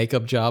think the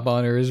makeup job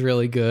on her is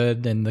really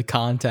good, and the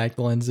contact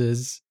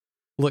lenses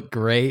look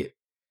great.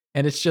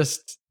 And it's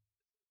just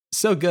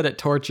so good at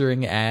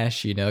torturing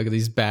Ash, because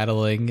he's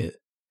battling.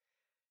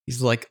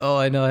 He's like, oh,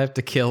 I know I have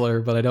to kill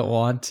her, but I don't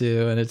want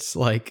to. And it's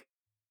like,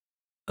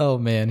 oh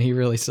man, he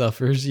really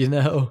suffers,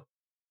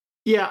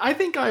 Yeah, I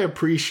think I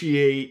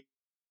appreciate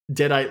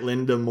Deadite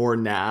Linda more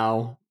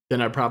now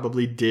than I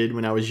probably did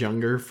when I was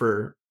younger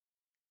for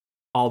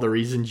all the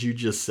reasons you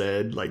just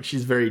said. Like,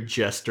 she's very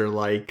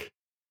jester-like.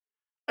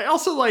 I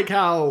also like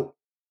how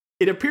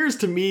it appears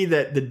to me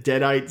that the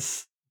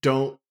Deadites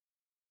don't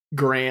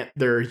grant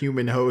their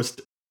human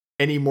host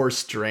any more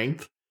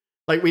strength.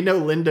 Like, we know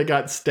Linda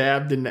got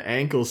stabbed in the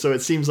ankle, so it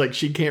seems like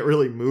she can't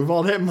really move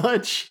all that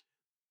much.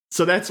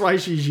 So that's why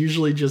she's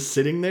usually just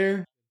sitting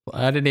there.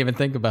 I didn't even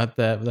think about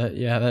that, but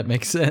yeah, that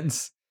makes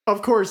sense.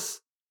 Of course,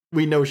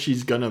 we know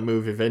she's gonna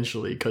move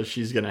eventually because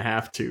she's gonna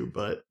have to,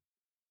 but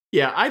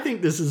yeah, I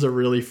think this is a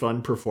really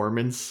fun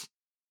performance.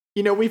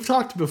 We've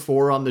talked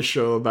before on the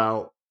show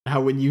about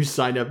how when you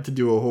sign up to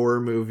do a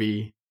horror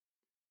movie,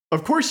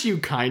 of course you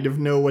kind of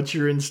know what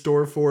you're in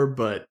store for,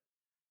 but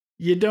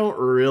you don't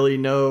really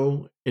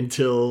know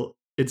until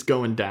it's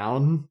going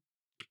down.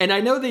 And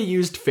I know they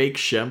used fake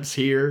shemps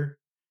here,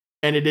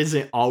 and it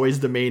isn't always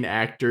the main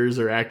actors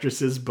or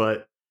actresses,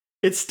 but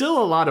it's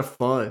still a lot of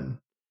fun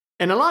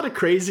and a lot of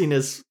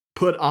craziness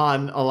put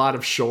on a lot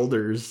of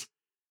shoulders.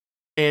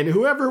 And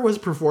whoever was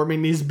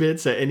performing these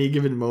bits at any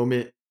given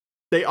moment,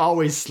 they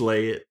always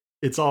slay it.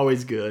 It's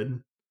always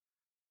good.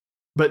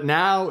 But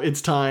now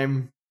it's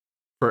time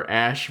for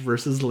Ash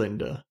versus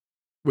Linda,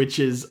 which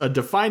is a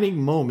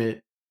defining moment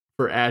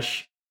for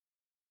Ash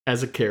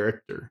as a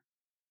character.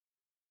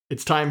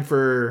 It's time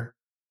for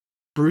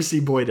Brucey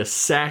Boy to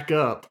sack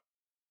up.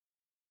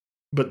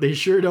 But they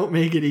sure don't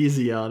make it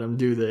easy on him,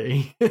 do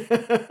they?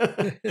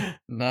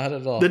 Not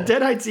at all. The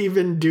Deadites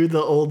even do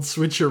the old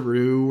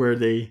switcheroo where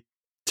they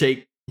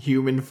take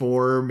human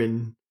form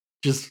and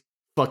just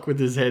fuck with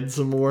his head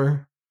some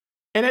more.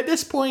 And at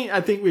this point,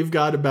 I think we've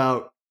got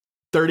about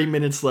 30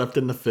 minutes left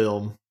in the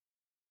film.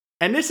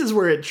 And this is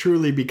where it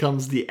truly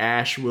becomes the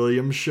Ash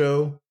Williams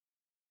show.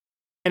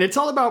 And it's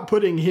all about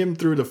putting him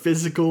through the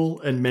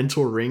physical and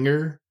mental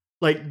ringer.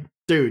 Like,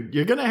 dude,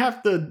 you're gonna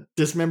have to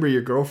dismember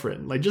your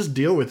girlfriend. Like, just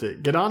deal with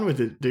it. Get on with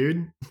it,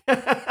 dude.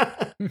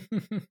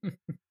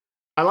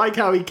 I like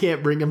how he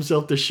can't bring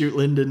himself to shoot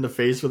Linda in the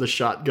face with a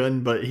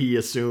shotgun, but he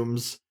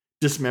assumes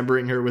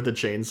dismembering her with a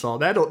chainsaw.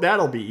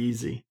 That'll be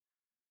easy.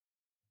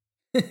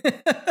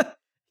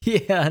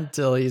 Yeah,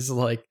 until he's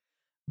like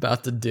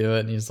about to do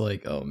it, and he's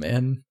like, "Oh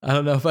man, I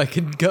don't know if I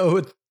can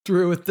go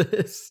through with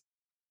this."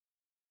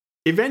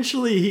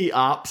 Eventually, he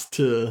opts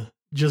to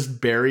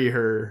just bury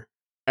her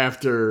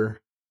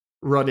after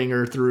running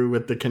her through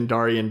with the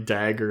Kandarian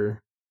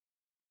dagger.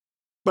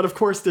 But of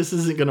course, this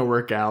isn't going to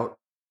work out.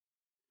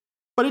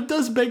 But it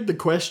does beg the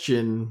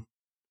question,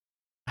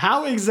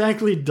 how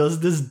exactly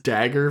does this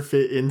dagger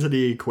fit into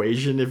the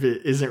equation if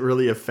it isn't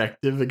really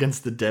effective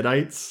against the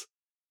Deadites?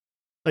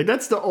 Like,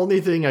 that's the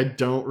only thing I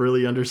don't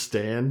really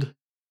understand.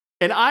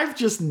 And I've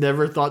just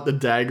never thought the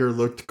dagger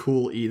looked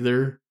cool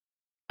either.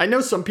 I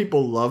know some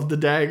people love the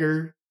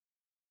dagger,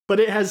 but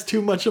it has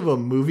too much of a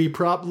movie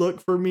prop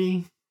look for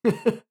me.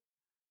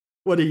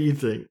 What do you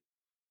think?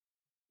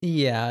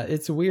 Yeah,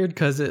 it's weird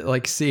because it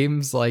like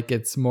seems like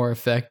it's more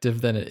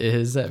effective than it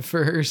is at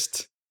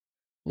first.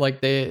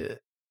 Like the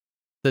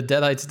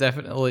Deadites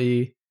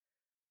definitely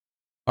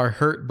are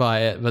hurt by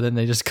it, but then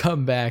they just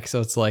come back.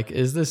 So it's like,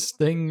 is this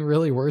thing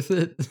really worth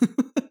it?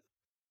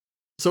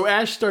 So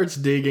Ash starts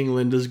digging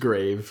Linda's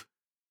grave,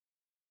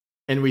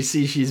 and we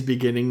see she's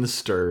beginning to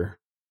stir.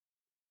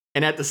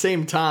 And at the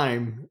same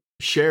time,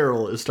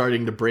 Cheryl is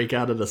starting to break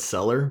out of the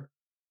cellar.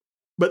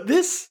 But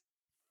this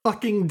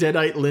fucking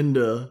Deadite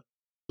Linda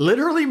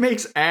literally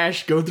makes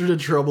Ash go through the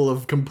trouble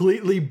of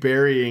completely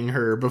burying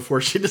her before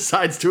she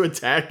decides to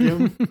attack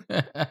him.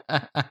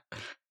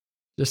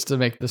 Just to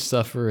make the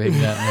suffering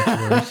that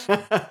much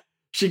worse.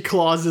 She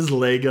claws his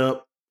leg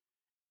up,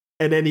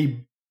 and then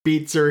he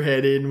beats her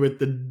head in with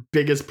the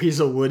biggest piece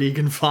of wood he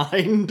can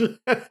find.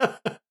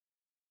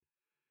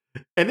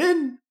 And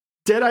then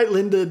Deadite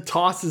Linda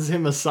tosses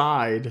him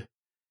aside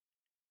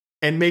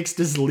and makes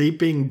this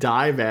leaping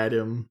dive at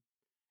him.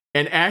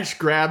 And Ash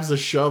grabs a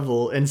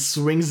shovel and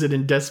swings it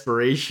in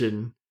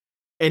desperation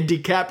and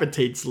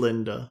decapitates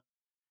Linda.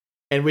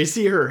 And we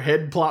see her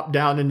head plop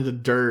down into the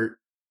dirt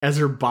as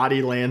her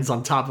body lands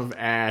on top of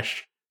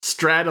Ash,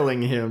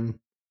 straddling him.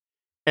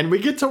 And we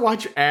get to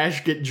watch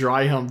Ash get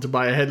dry humped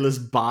by a headless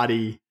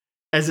body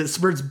as it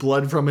spurts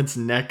blood from its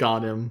neck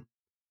on him.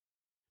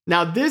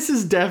 Now, this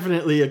is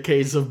definitely a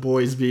case of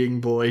boys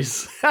being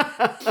boys.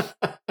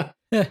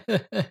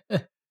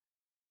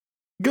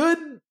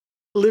 Good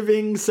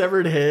living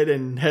severed head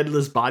and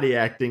headless body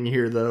acting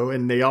here, though,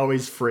 and they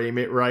always frame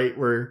it right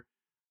where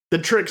the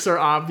tricks are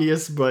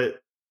obvious, but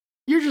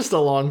you're just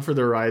along for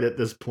the ride at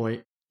this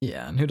point.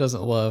 Yeah, and who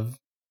doesn't love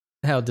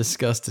how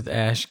disgusted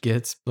Ash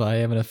gets by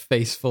having a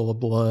face full of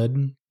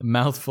blood, a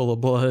mouth full of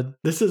blood?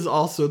 This is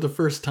also the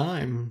first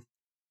time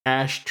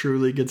Ash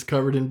truly gets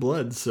covered in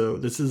blood, so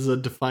this is a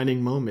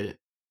defining moment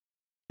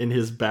in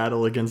his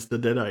battle against the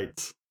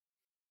Deadites.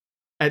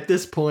 At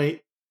this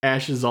point,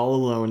 Ash is all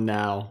alone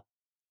now,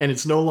 and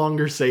it's no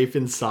longer safe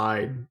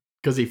inside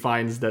because he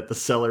finds that the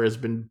cellar has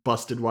been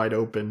busted wide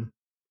open.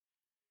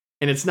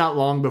 And it's not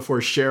long before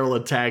Cheryl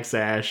attacks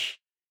Ash,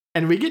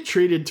 and we get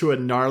treated to a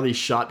gnarly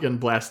shotgun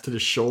blast to the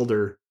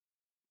shoulder,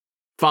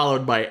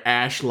 followed by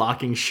Ash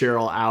locking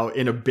Cheryl out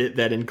in a bit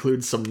that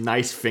includes some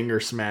nice finger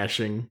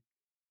smashing.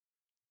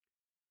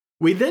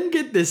 We then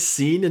get this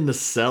scene in the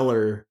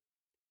cellar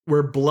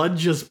where blood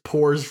just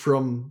pours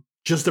from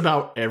just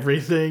about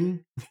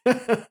everything.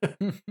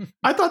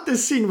 I thought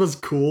this scene was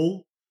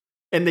cool,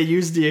 and they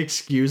used the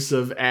excuse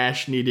of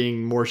Ash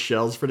needing more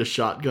shells for the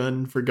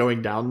shotgun for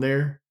going down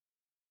there.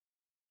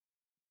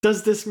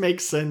 Does this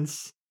make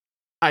sense?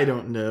 I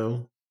don't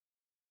know.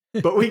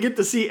 But we get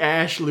to see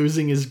Ash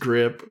losing his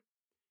grip,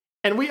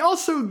 and we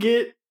also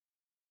get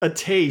a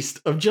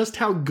taste of just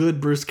how good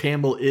Bruce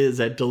Campbell is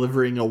at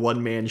delivering a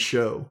one-man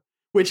show,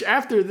 which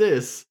after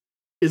this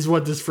is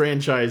what this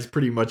franchise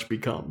pretty much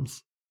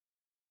becomes.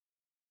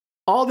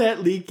 All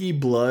that leaky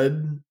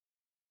blood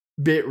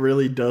bit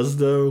really does,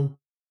 though,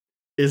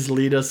 is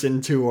lead us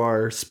into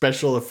our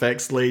special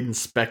effects laden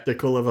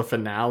spectacle of a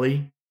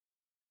finale.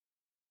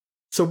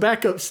 So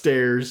back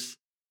upstairs,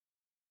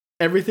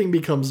 everything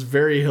becomes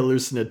very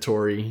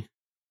hallucinatory,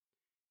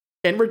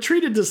 and we're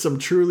treated to some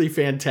truly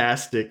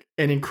fantastic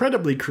and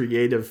incredibly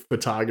creative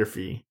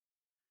photography.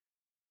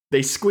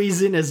 They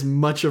squeeze in as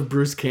much of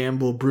Bruce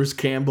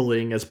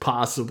Campbelling as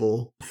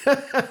possible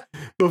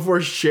before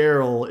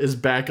Cheryl is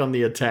back on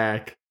the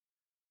attack.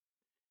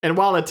 And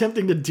while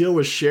attempting to deal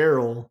with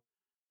Cheryl,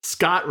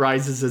 Scott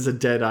rises as a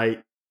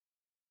Deadite,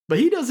 but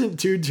he doesn't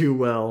do too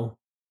well.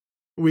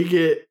 We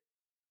get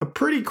a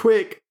pretty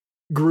quick,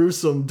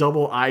 gruesome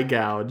double eye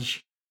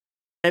gouge,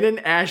 and then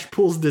Ash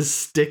pulls this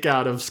stick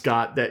out of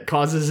Scott that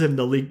causes him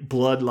to leak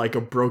blood like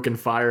a broken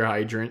fire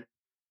hydrant.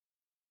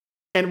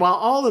 And while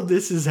all of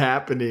this is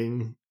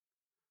happening,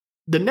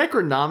 the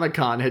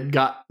Necronomicon had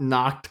got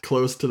knocked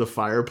close to the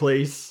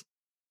fireplace,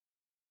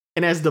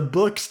 and as the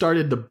book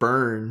started to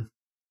burn,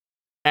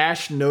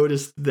 Ash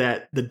noticed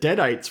that the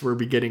Deadites were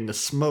beginning to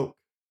smoke.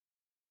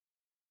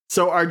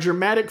 So our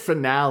dramatic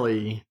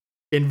finale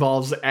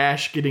involves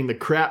Ash getting the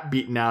crap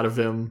beaten out of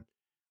him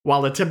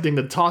while attempting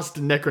to toss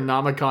the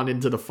Necronomicon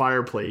into the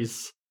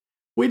fireplace,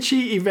 which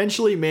he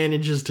eventually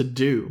manages to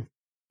do.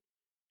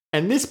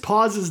 And this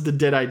pauses the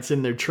Deadites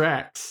in their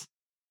tracks.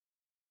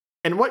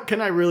 And what can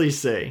I really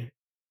say?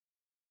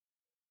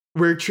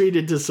 We're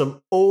treated to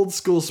some old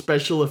school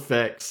special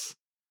effects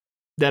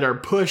that are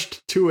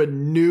pushed to a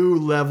new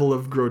level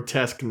of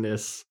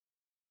grotesqueness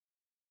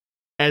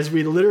as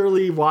we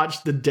literally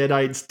watch the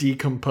Deadites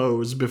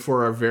decompose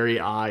before our very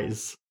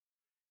eyes.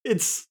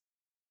 It's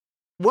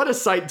what a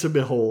sight to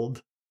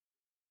behold.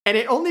 And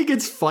it only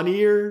gets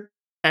funnier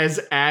as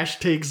Ash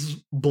takes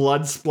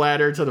blood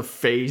splatter to the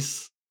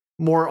face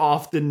more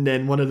often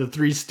than one of the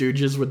Three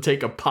Stooges would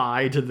take a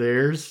pie to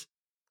theirs.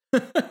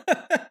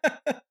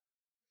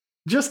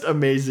 Just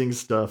amazing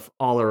stuff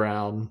all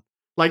around.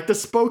 Like, the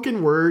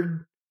spoken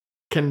word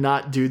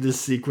cannot do this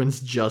sequence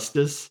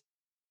justice.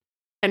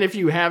 And if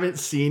you haven't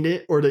seen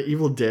it or The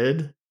Evil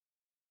Dead,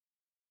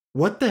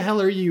 what the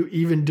hell are you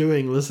even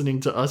doing listening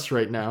to us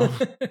right now?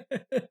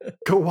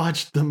 Go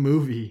watch the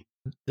movie.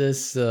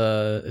 This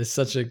is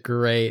such a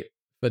great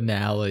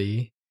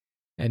finale.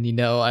 And you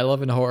know, I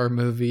love in horror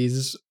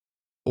movies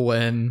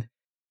when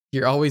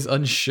you're always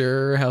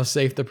unsure how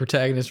safe the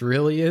protagonist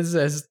really is,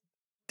 as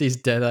these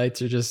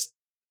Deadites are just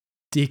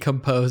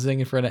decomposing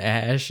in front of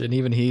Ash, and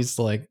even he's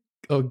like,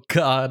 oh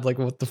god, like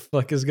what the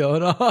fuck is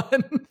going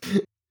on?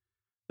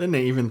 Then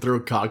they even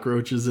throw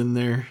cockroaches in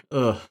there.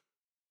 Ugh.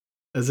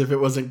 As if it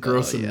wasn't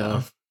gross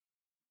enough.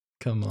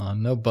 Come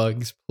on, no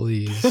bugs,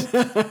 please.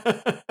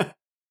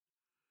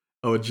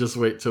 Oh, just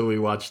wait till we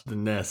watch The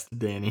Nest,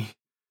 Danny.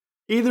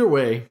 Either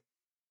way,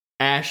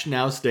 Ash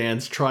now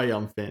stands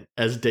triumphant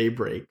as day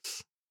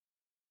breaks.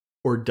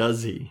 Or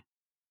does he?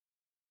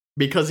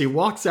 Because he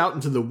walks out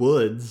into the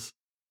woods,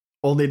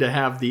 only to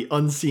have the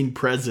unseen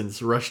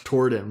presence rush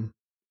toward him.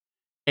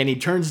 And he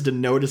turns to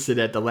notice it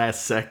at the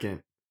last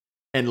second,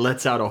 and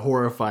lets out a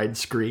horrified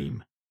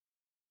scream.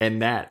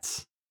 And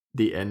that's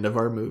the end of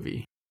our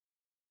movie.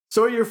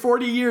 So you're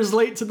 40 years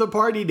late to the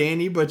party,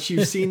 Danny, but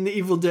you've seen The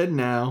Evil Dead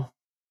now.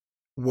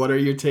 What are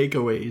your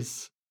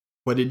takeaways?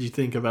 What did you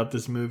think about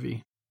this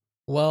movie?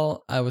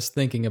 Well, I was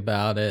thinking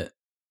about it,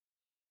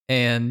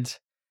 and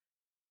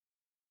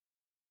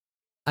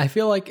I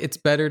feel like it's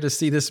better to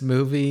see this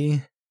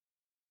movie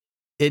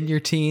in your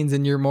teens,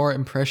 in your more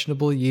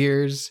impressionable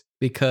years,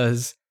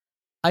 because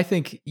I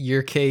think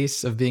your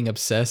case of being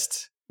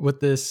obsessed with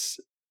this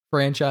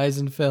franchise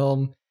and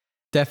film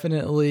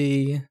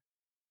definitely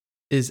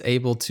is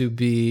able to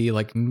be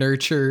like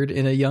nurtured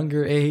in a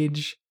younger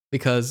age,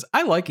 because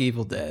I like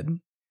Evil Dead.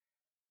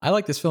 I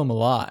like this film a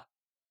lot,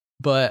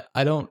 but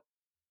I don't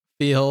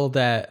feel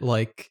that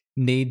like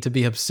need to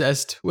be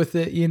obsessed with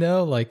it, you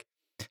know? Like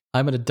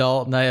I'm an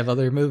adult and I have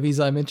other movies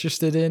I'm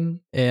interested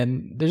in,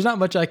 and there's not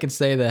much I can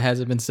say that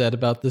hasn't been said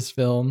about this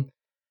film.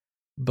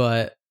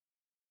 But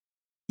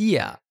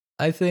yeah,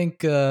 I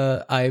think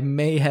I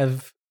may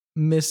have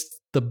missed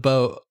the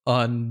boat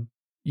on,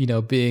 you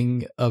know,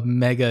 being a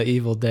mega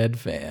Evil Dead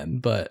fan,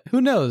 but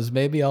who knows?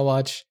 Maybe I'll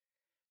watch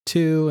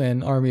 2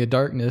 and Army of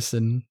Darkness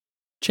and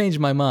change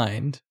my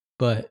mind.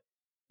 But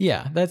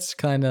yeah, that's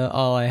kind of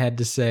all I had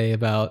to say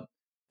about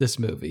this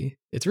movie.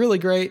 It's really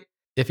great.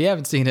 If you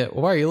haven't seen it,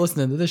 why are you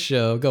listening to this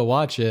show? Go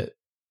watch it.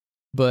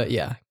 But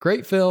yeah,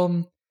 great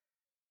film,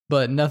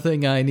 but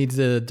nothing I need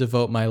to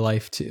devote my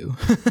life to.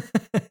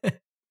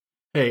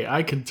 Hey,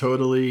 I could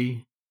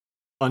totally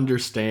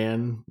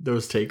understand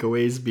those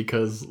takeaways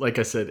because, like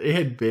I said, it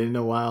had been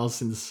a while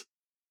since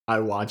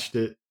I watched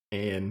it.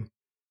 And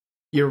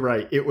you're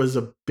right, it was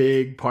a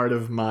big part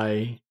of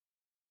my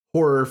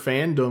horror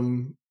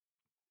fandom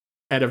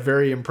at a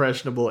very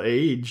impressionable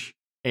age.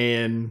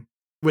 And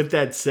with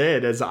that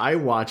said, as I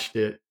watched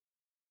it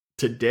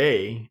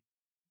today,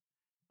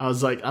 I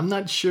was like, I'm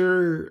not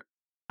sure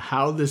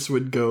how this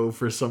would go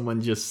for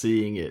someone just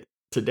seeing it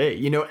today.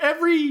 You know,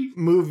 every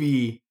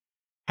movie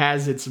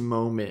has its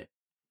moment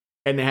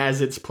and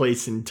has its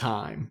place in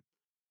time.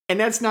 And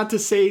that's not to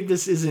say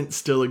this isn't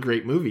still a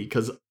great movie,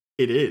 because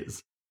it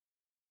is.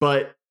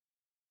 But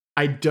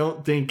I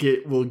don't think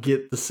it will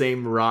get the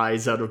same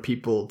rise out of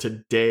people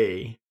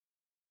today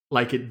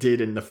like it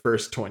did in the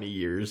first 20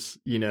 years,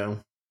 you know?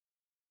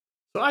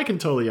 So I can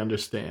totally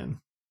understand.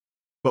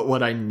 But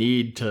what I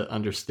need to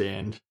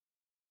understand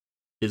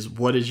is,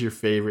 what is your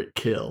favorite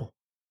kill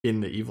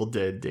in the Evil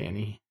Dead,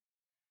 Danny?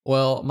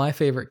 Well, my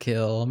favorite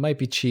kill might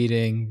be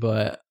cheating,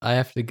 but I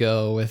have to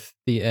go with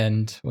the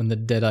end when the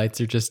Deadites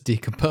are just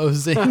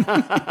decomposing.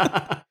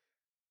 I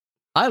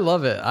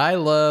love it. I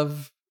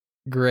love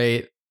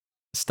great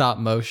stop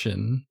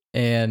motion,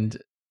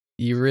 and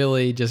you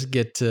really just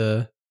get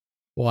to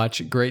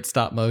watch great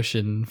stop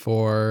motion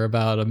for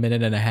about a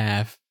minute and a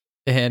half,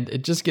 and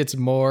it just gets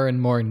more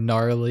and more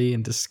gnarly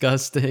and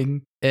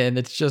disgusting, and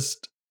it's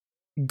just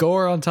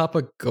gore on top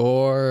of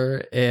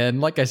gore.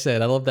 And like I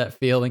said, I love that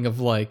feeling of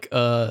like,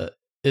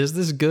 is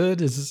this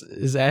good?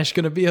 Is Ash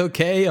gonna be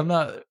okay? I'm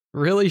not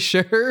really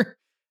sure,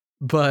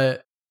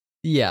 but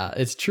yeah,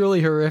 it's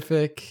truly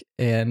horrific,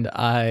 and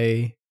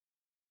I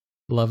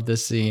love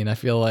this scene. I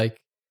feel like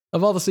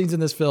of all the scenes in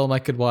this film, I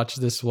could watch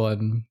this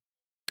one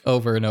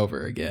over and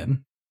over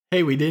again.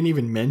 Hey, we didn't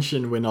even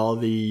mention when all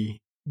the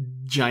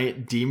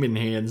giant demon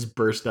hands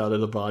burst out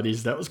of the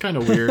bodies. That was kind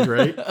of weird,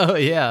 right? Oh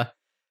yeah,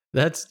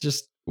 that's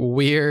just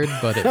weird,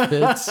 but it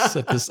fits.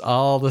 It's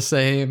all the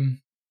same.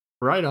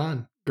 Right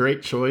on.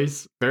 Great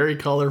choice. Very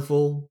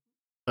colorful.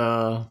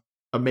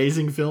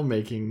 Amazing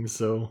filmmaking.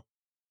 So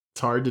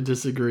it's hard to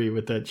disagree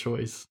with that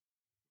choice.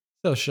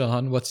 So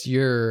Sean, what's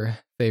your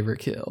favorite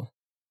kill?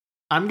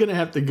 I'm gonna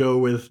have to go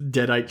with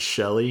Deadite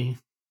Shelley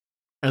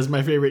as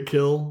my favorite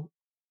kill,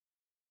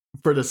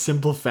 for the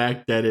simple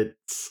fact that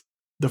it's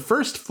the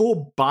first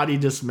full body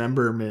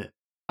dismemberment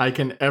I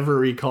can ever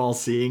recall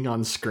seeing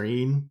on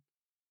screen.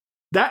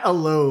 That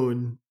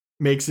alone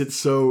makes it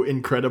so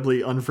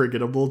incredibly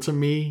unforgettable to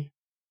me.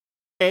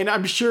 And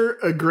I'm sure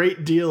a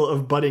great deal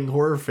of budding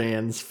horror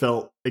fans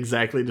felt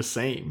exactly the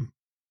same.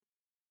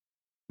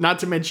 Not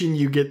to mention,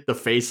 you get the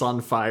face on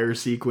fire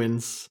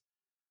sequence,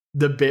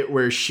 the bit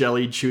where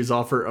Shelley chews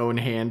off her own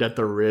hand at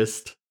the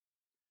wrist,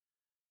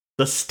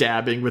 the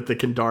stabbing with the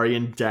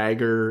Kandarian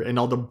dagger, and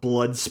all the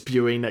blood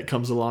spewing that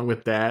comes along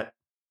with that.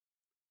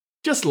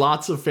 Just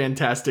lots of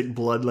fantastic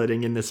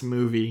bloodletting in this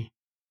movie.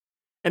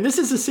 And this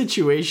is a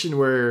situation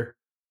where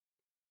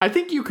I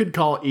think you could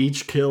call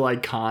each kill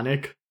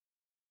iconic,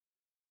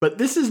 but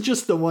this is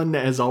just the one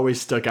that has always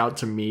stuck out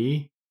to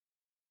me.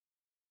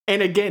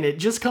 And again, it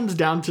just comes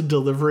down to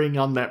delivering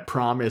on that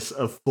promise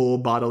of full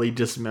bodily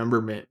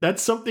dismemberment.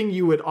 That's something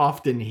you would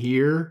often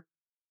hear,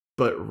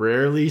 but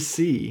rarely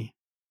see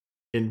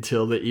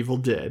until The Evil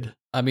Dead.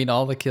 I mean,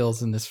 all the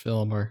kills in this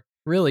film are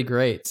really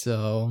great,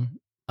 so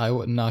I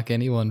wouldn't knock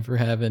anyone for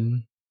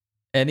having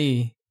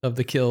any of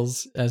the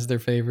kills as their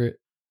favorite.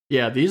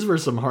 Yeah, these were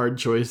some hard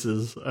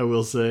choices, I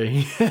will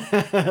say.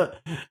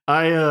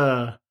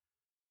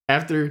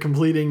 After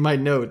completing my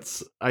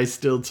notes, I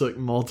still took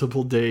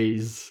multiple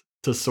days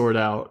to sort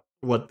out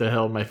what the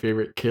hell my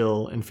favorite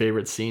kill and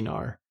favorite scene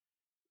are.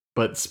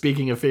 But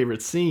speaking of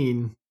favorite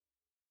scene,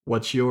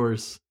 what's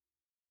yours?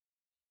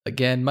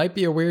 Again, might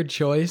be a weird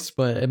choice,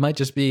 but it might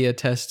just be a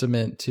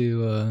testament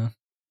to,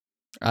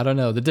 I don't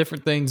know, the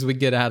different things we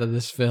get out of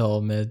this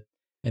film, and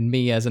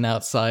me as an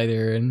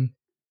outsider, and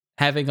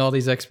having all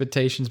these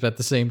expectations, but at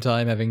the same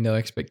time having no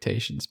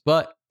expectations.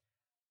 But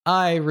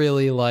I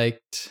really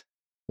liked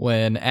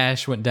when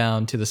Ash went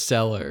down to the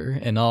cellar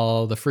and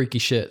all the freaky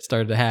shit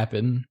started to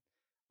happen.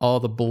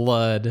 All the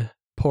blood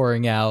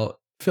pouring out,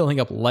 filling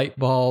up light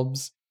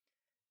bulbs.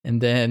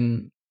 And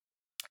then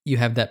you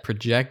have that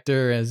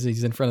projector as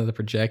he's in front of the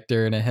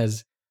projector and it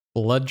has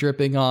blood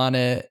dripping on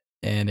it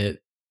and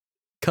it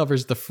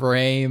covers the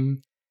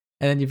frame.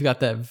 And then you've got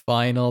that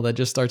vinyl that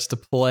just starts to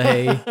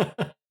play.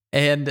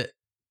 And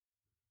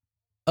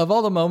of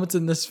all the moments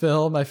in this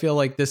film, I feel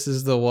like this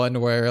is the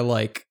one where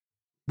like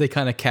they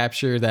kind of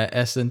capture that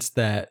essence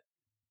that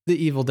the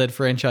Evil Dead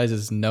franchise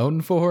is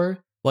known for.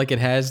 Like it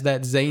has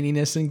that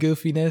zaniness and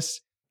goofiness.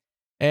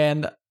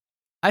 And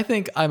I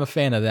think I'm a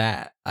fan of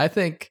that. I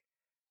think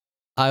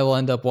I will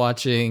end up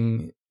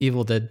watching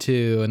Evil Dead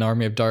 2 and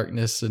Army of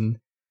Darkness and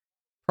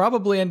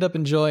probably end up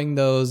enjoying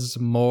those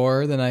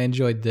more than I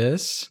enjoyed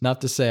this.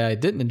 Not to say I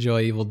didn't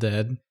enjoy Evil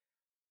Dead,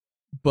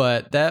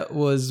 but that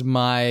was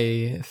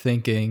my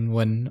thinking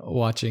when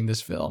watching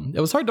this film.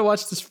 It was hard to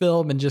watch this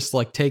film and just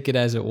like take it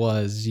as it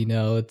was, you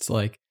know, it's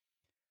like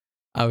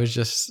I was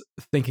just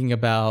thinking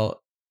about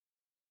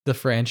the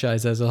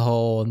franchise as a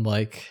whole and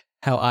like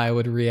how I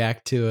would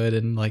react to it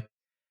and like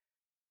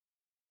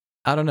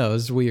I don't know,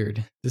 it's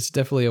weird. It's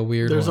definitely a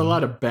weird There's one. a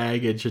lot of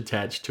baggage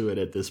attached to it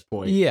at this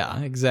point. Yeah,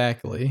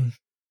 exactly.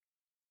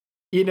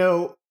 You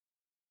know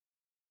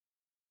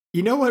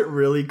what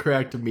really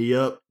cracked me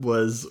up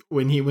was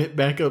when he went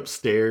back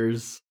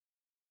upstairs.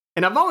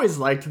 And I've always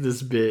liked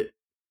this bit,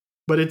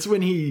 but it's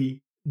when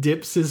he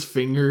dips his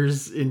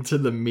fingers into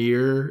the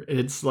mirror and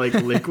it's like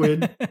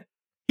liquid.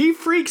 He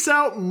freaks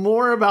out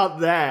more about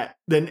that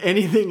than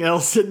anything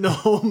else in the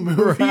whole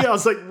movie. Right. I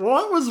was like,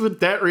 what was with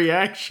that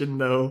reaction,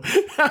 though?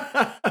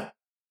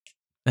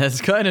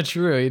 That's kind of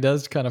true. He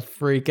does kind of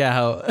freak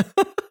out.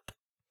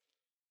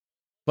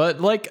 But,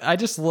 like, I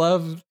just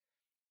love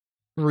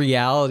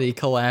reality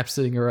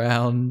collapsing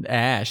around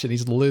Ash and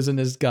he's losing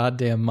his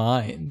goddamn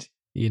mind.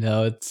 You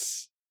know,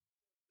 it's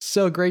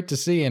so great to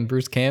see, and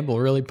Bruce Campbell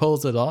really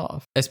pulls it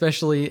off,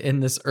 especially in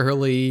this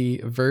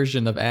early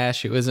version of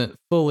Ash who isn't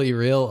fully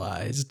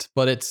realized,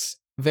 but it's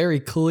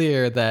very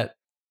clear that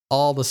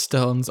all the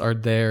stones are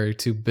there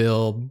to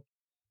build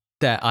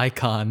that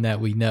icon that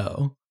we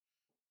know.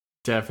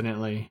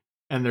 Definitely.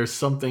 And there's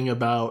something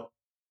about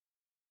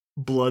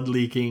blood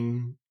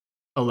leaking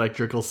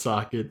electrical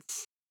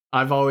sockets.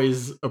 I've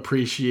always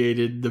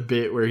appreciated the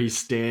bit where he's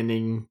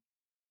standing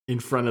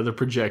in front of the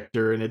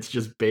projector and it's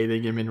just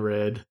bathing him in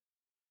red.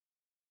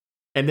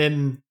 And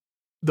then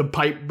the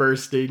pipe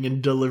bursting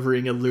and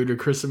delivering a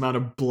ludicrous amount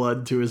of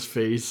blood to his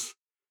face.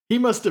 He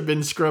must have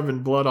been scrubbing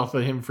blood off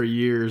of him for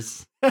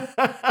years.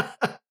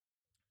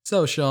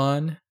 So,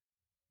 Sean,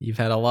 you've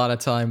had a lot of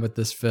time with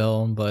this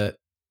film, but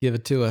give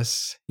it to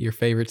us. Your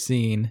favorite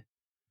scene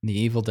in The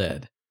Evil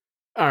Dead.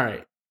 All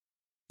right.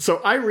 So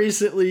I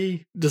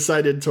recently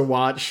decided to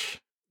watch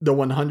the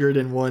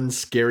 101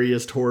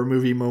 scariest horror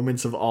movie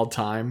moments of all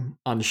time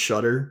on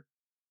Shudder.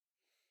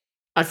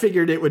 I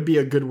figured it would be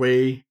a good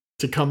way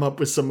to come up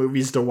with some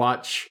movies to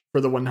watch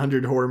for the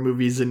 100 horror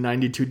movies in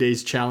 92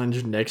 days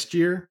challenge next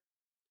year.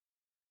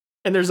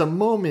 And there's a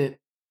moment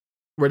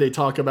where they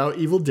talk about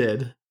Evil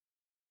Dead.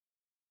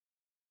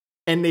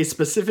 And they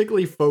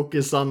specifically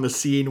focus on the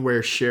scene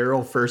where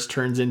Cheryl first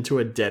turns into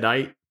a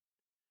Deadite.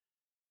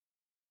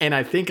 And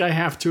I think I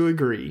have to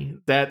agree,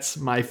 that's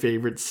my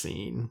favorite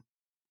scene.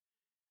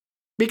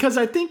 Because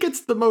I think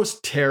it's the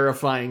most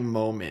terrifying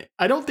moment.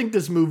 I don't think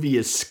this movie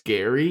is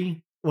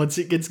scary once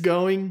it gets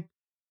going.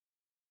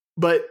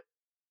 But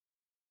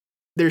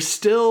there's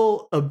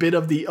still a bit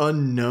of the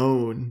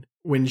unknown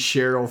when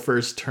Cheryl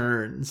first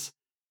turns.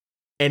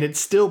 And it's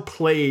still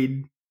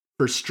played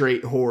for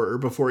straight horror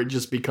before it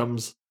just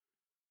becomes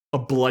a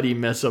bloody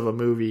mess of a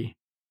movie.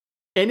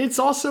 And it's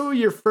also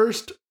your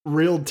first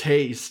real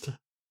taste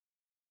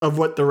of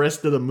what the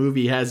rest of the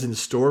movie has in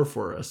store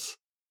for us.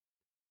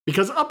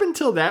 Because up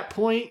until that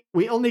point,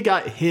 we only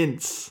got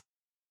hints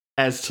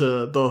as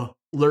to the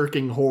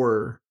lurking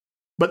horror.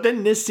 But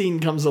then this scene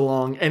comes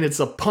along and it's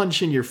a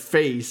punch in your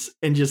face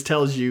and just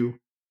tells you,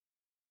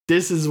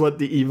 this is what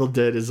The Evil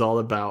Dead is all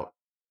about.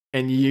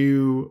 And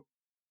you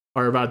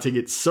are about to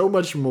get so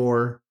much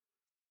more.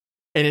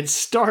 And it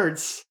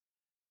starts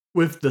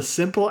with the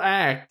simple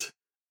act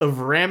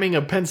of ramming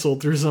a pencil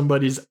through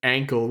somebody's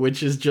ankle,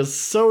 which is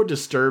just so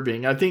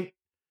disturbing. I think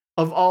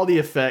of all the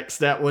effects,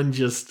 that one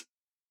just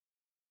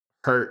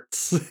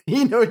hurts.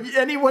 You know,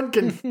 anyone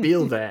can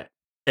feel that.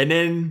 And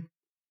then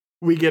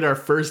we get our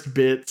first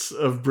bits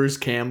of Bruce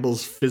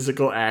Campbell's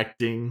physical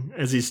acting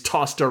as he's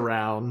tossed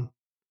around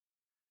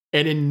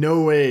and in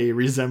no way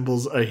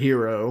resembles a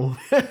hero.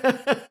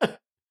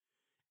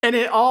 And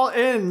it all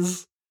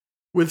ends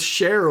with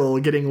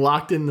Cheryl getting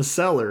locked in the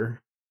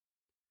cellar.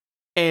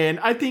 And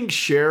I think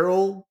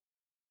Cheryl,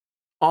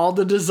 all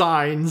the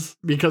designs,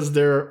 because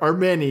there are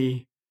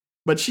many,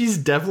 but she's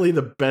definitely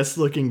the best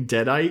looking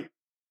Deadite.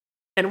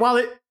 And while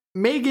it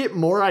may get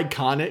more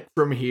iconic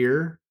from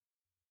here,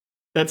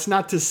 that's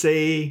not to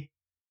say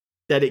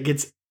that it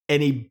gets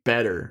any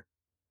better.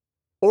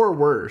 or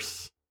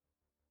worse,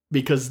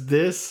 because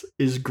this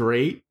is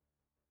great,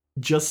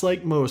 just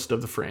like most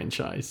of the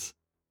franchise.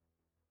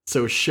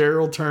 So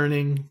Cheryl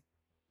turning,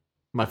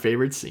 my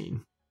favorite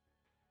scene.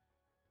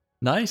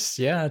 Nice.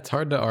 Yeah, it's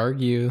hard to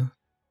argue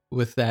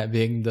with that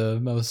being the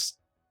most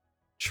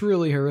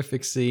truly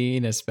horrific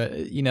scene.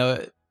 You know,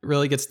 it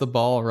really gets the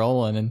ball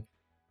rolling. And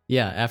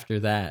yeah, after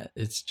that,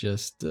 it's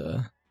just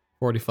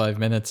 45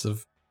 minutes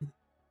of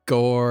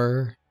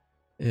gore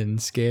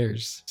and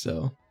scares.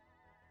 So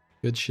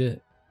good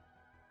shit.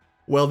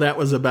 Well, that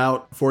was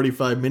about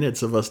 45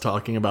 minutes of us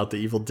talking about The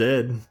Evil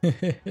Dead.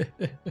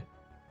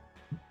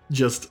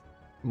 Just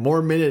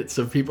more minutes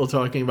of people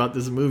talking about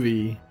this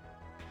movie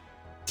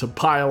to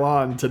pile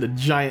on to the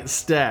giant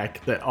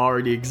stack that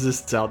already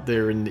exists out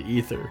there in the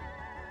ether.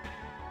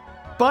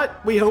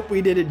 But we hope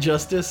we did it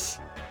justice.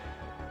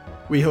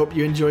 We hope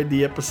you enjoyed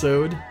the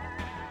episode.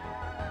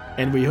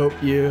 And we hope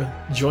you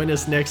join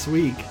us next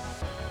week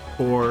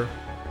for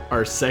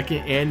our second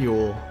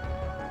annual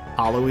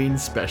Halloween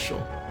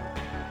special.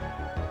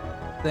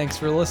 Thanks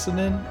for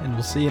listening, and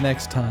we'll see you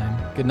next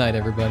time. Good night,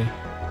 everybody.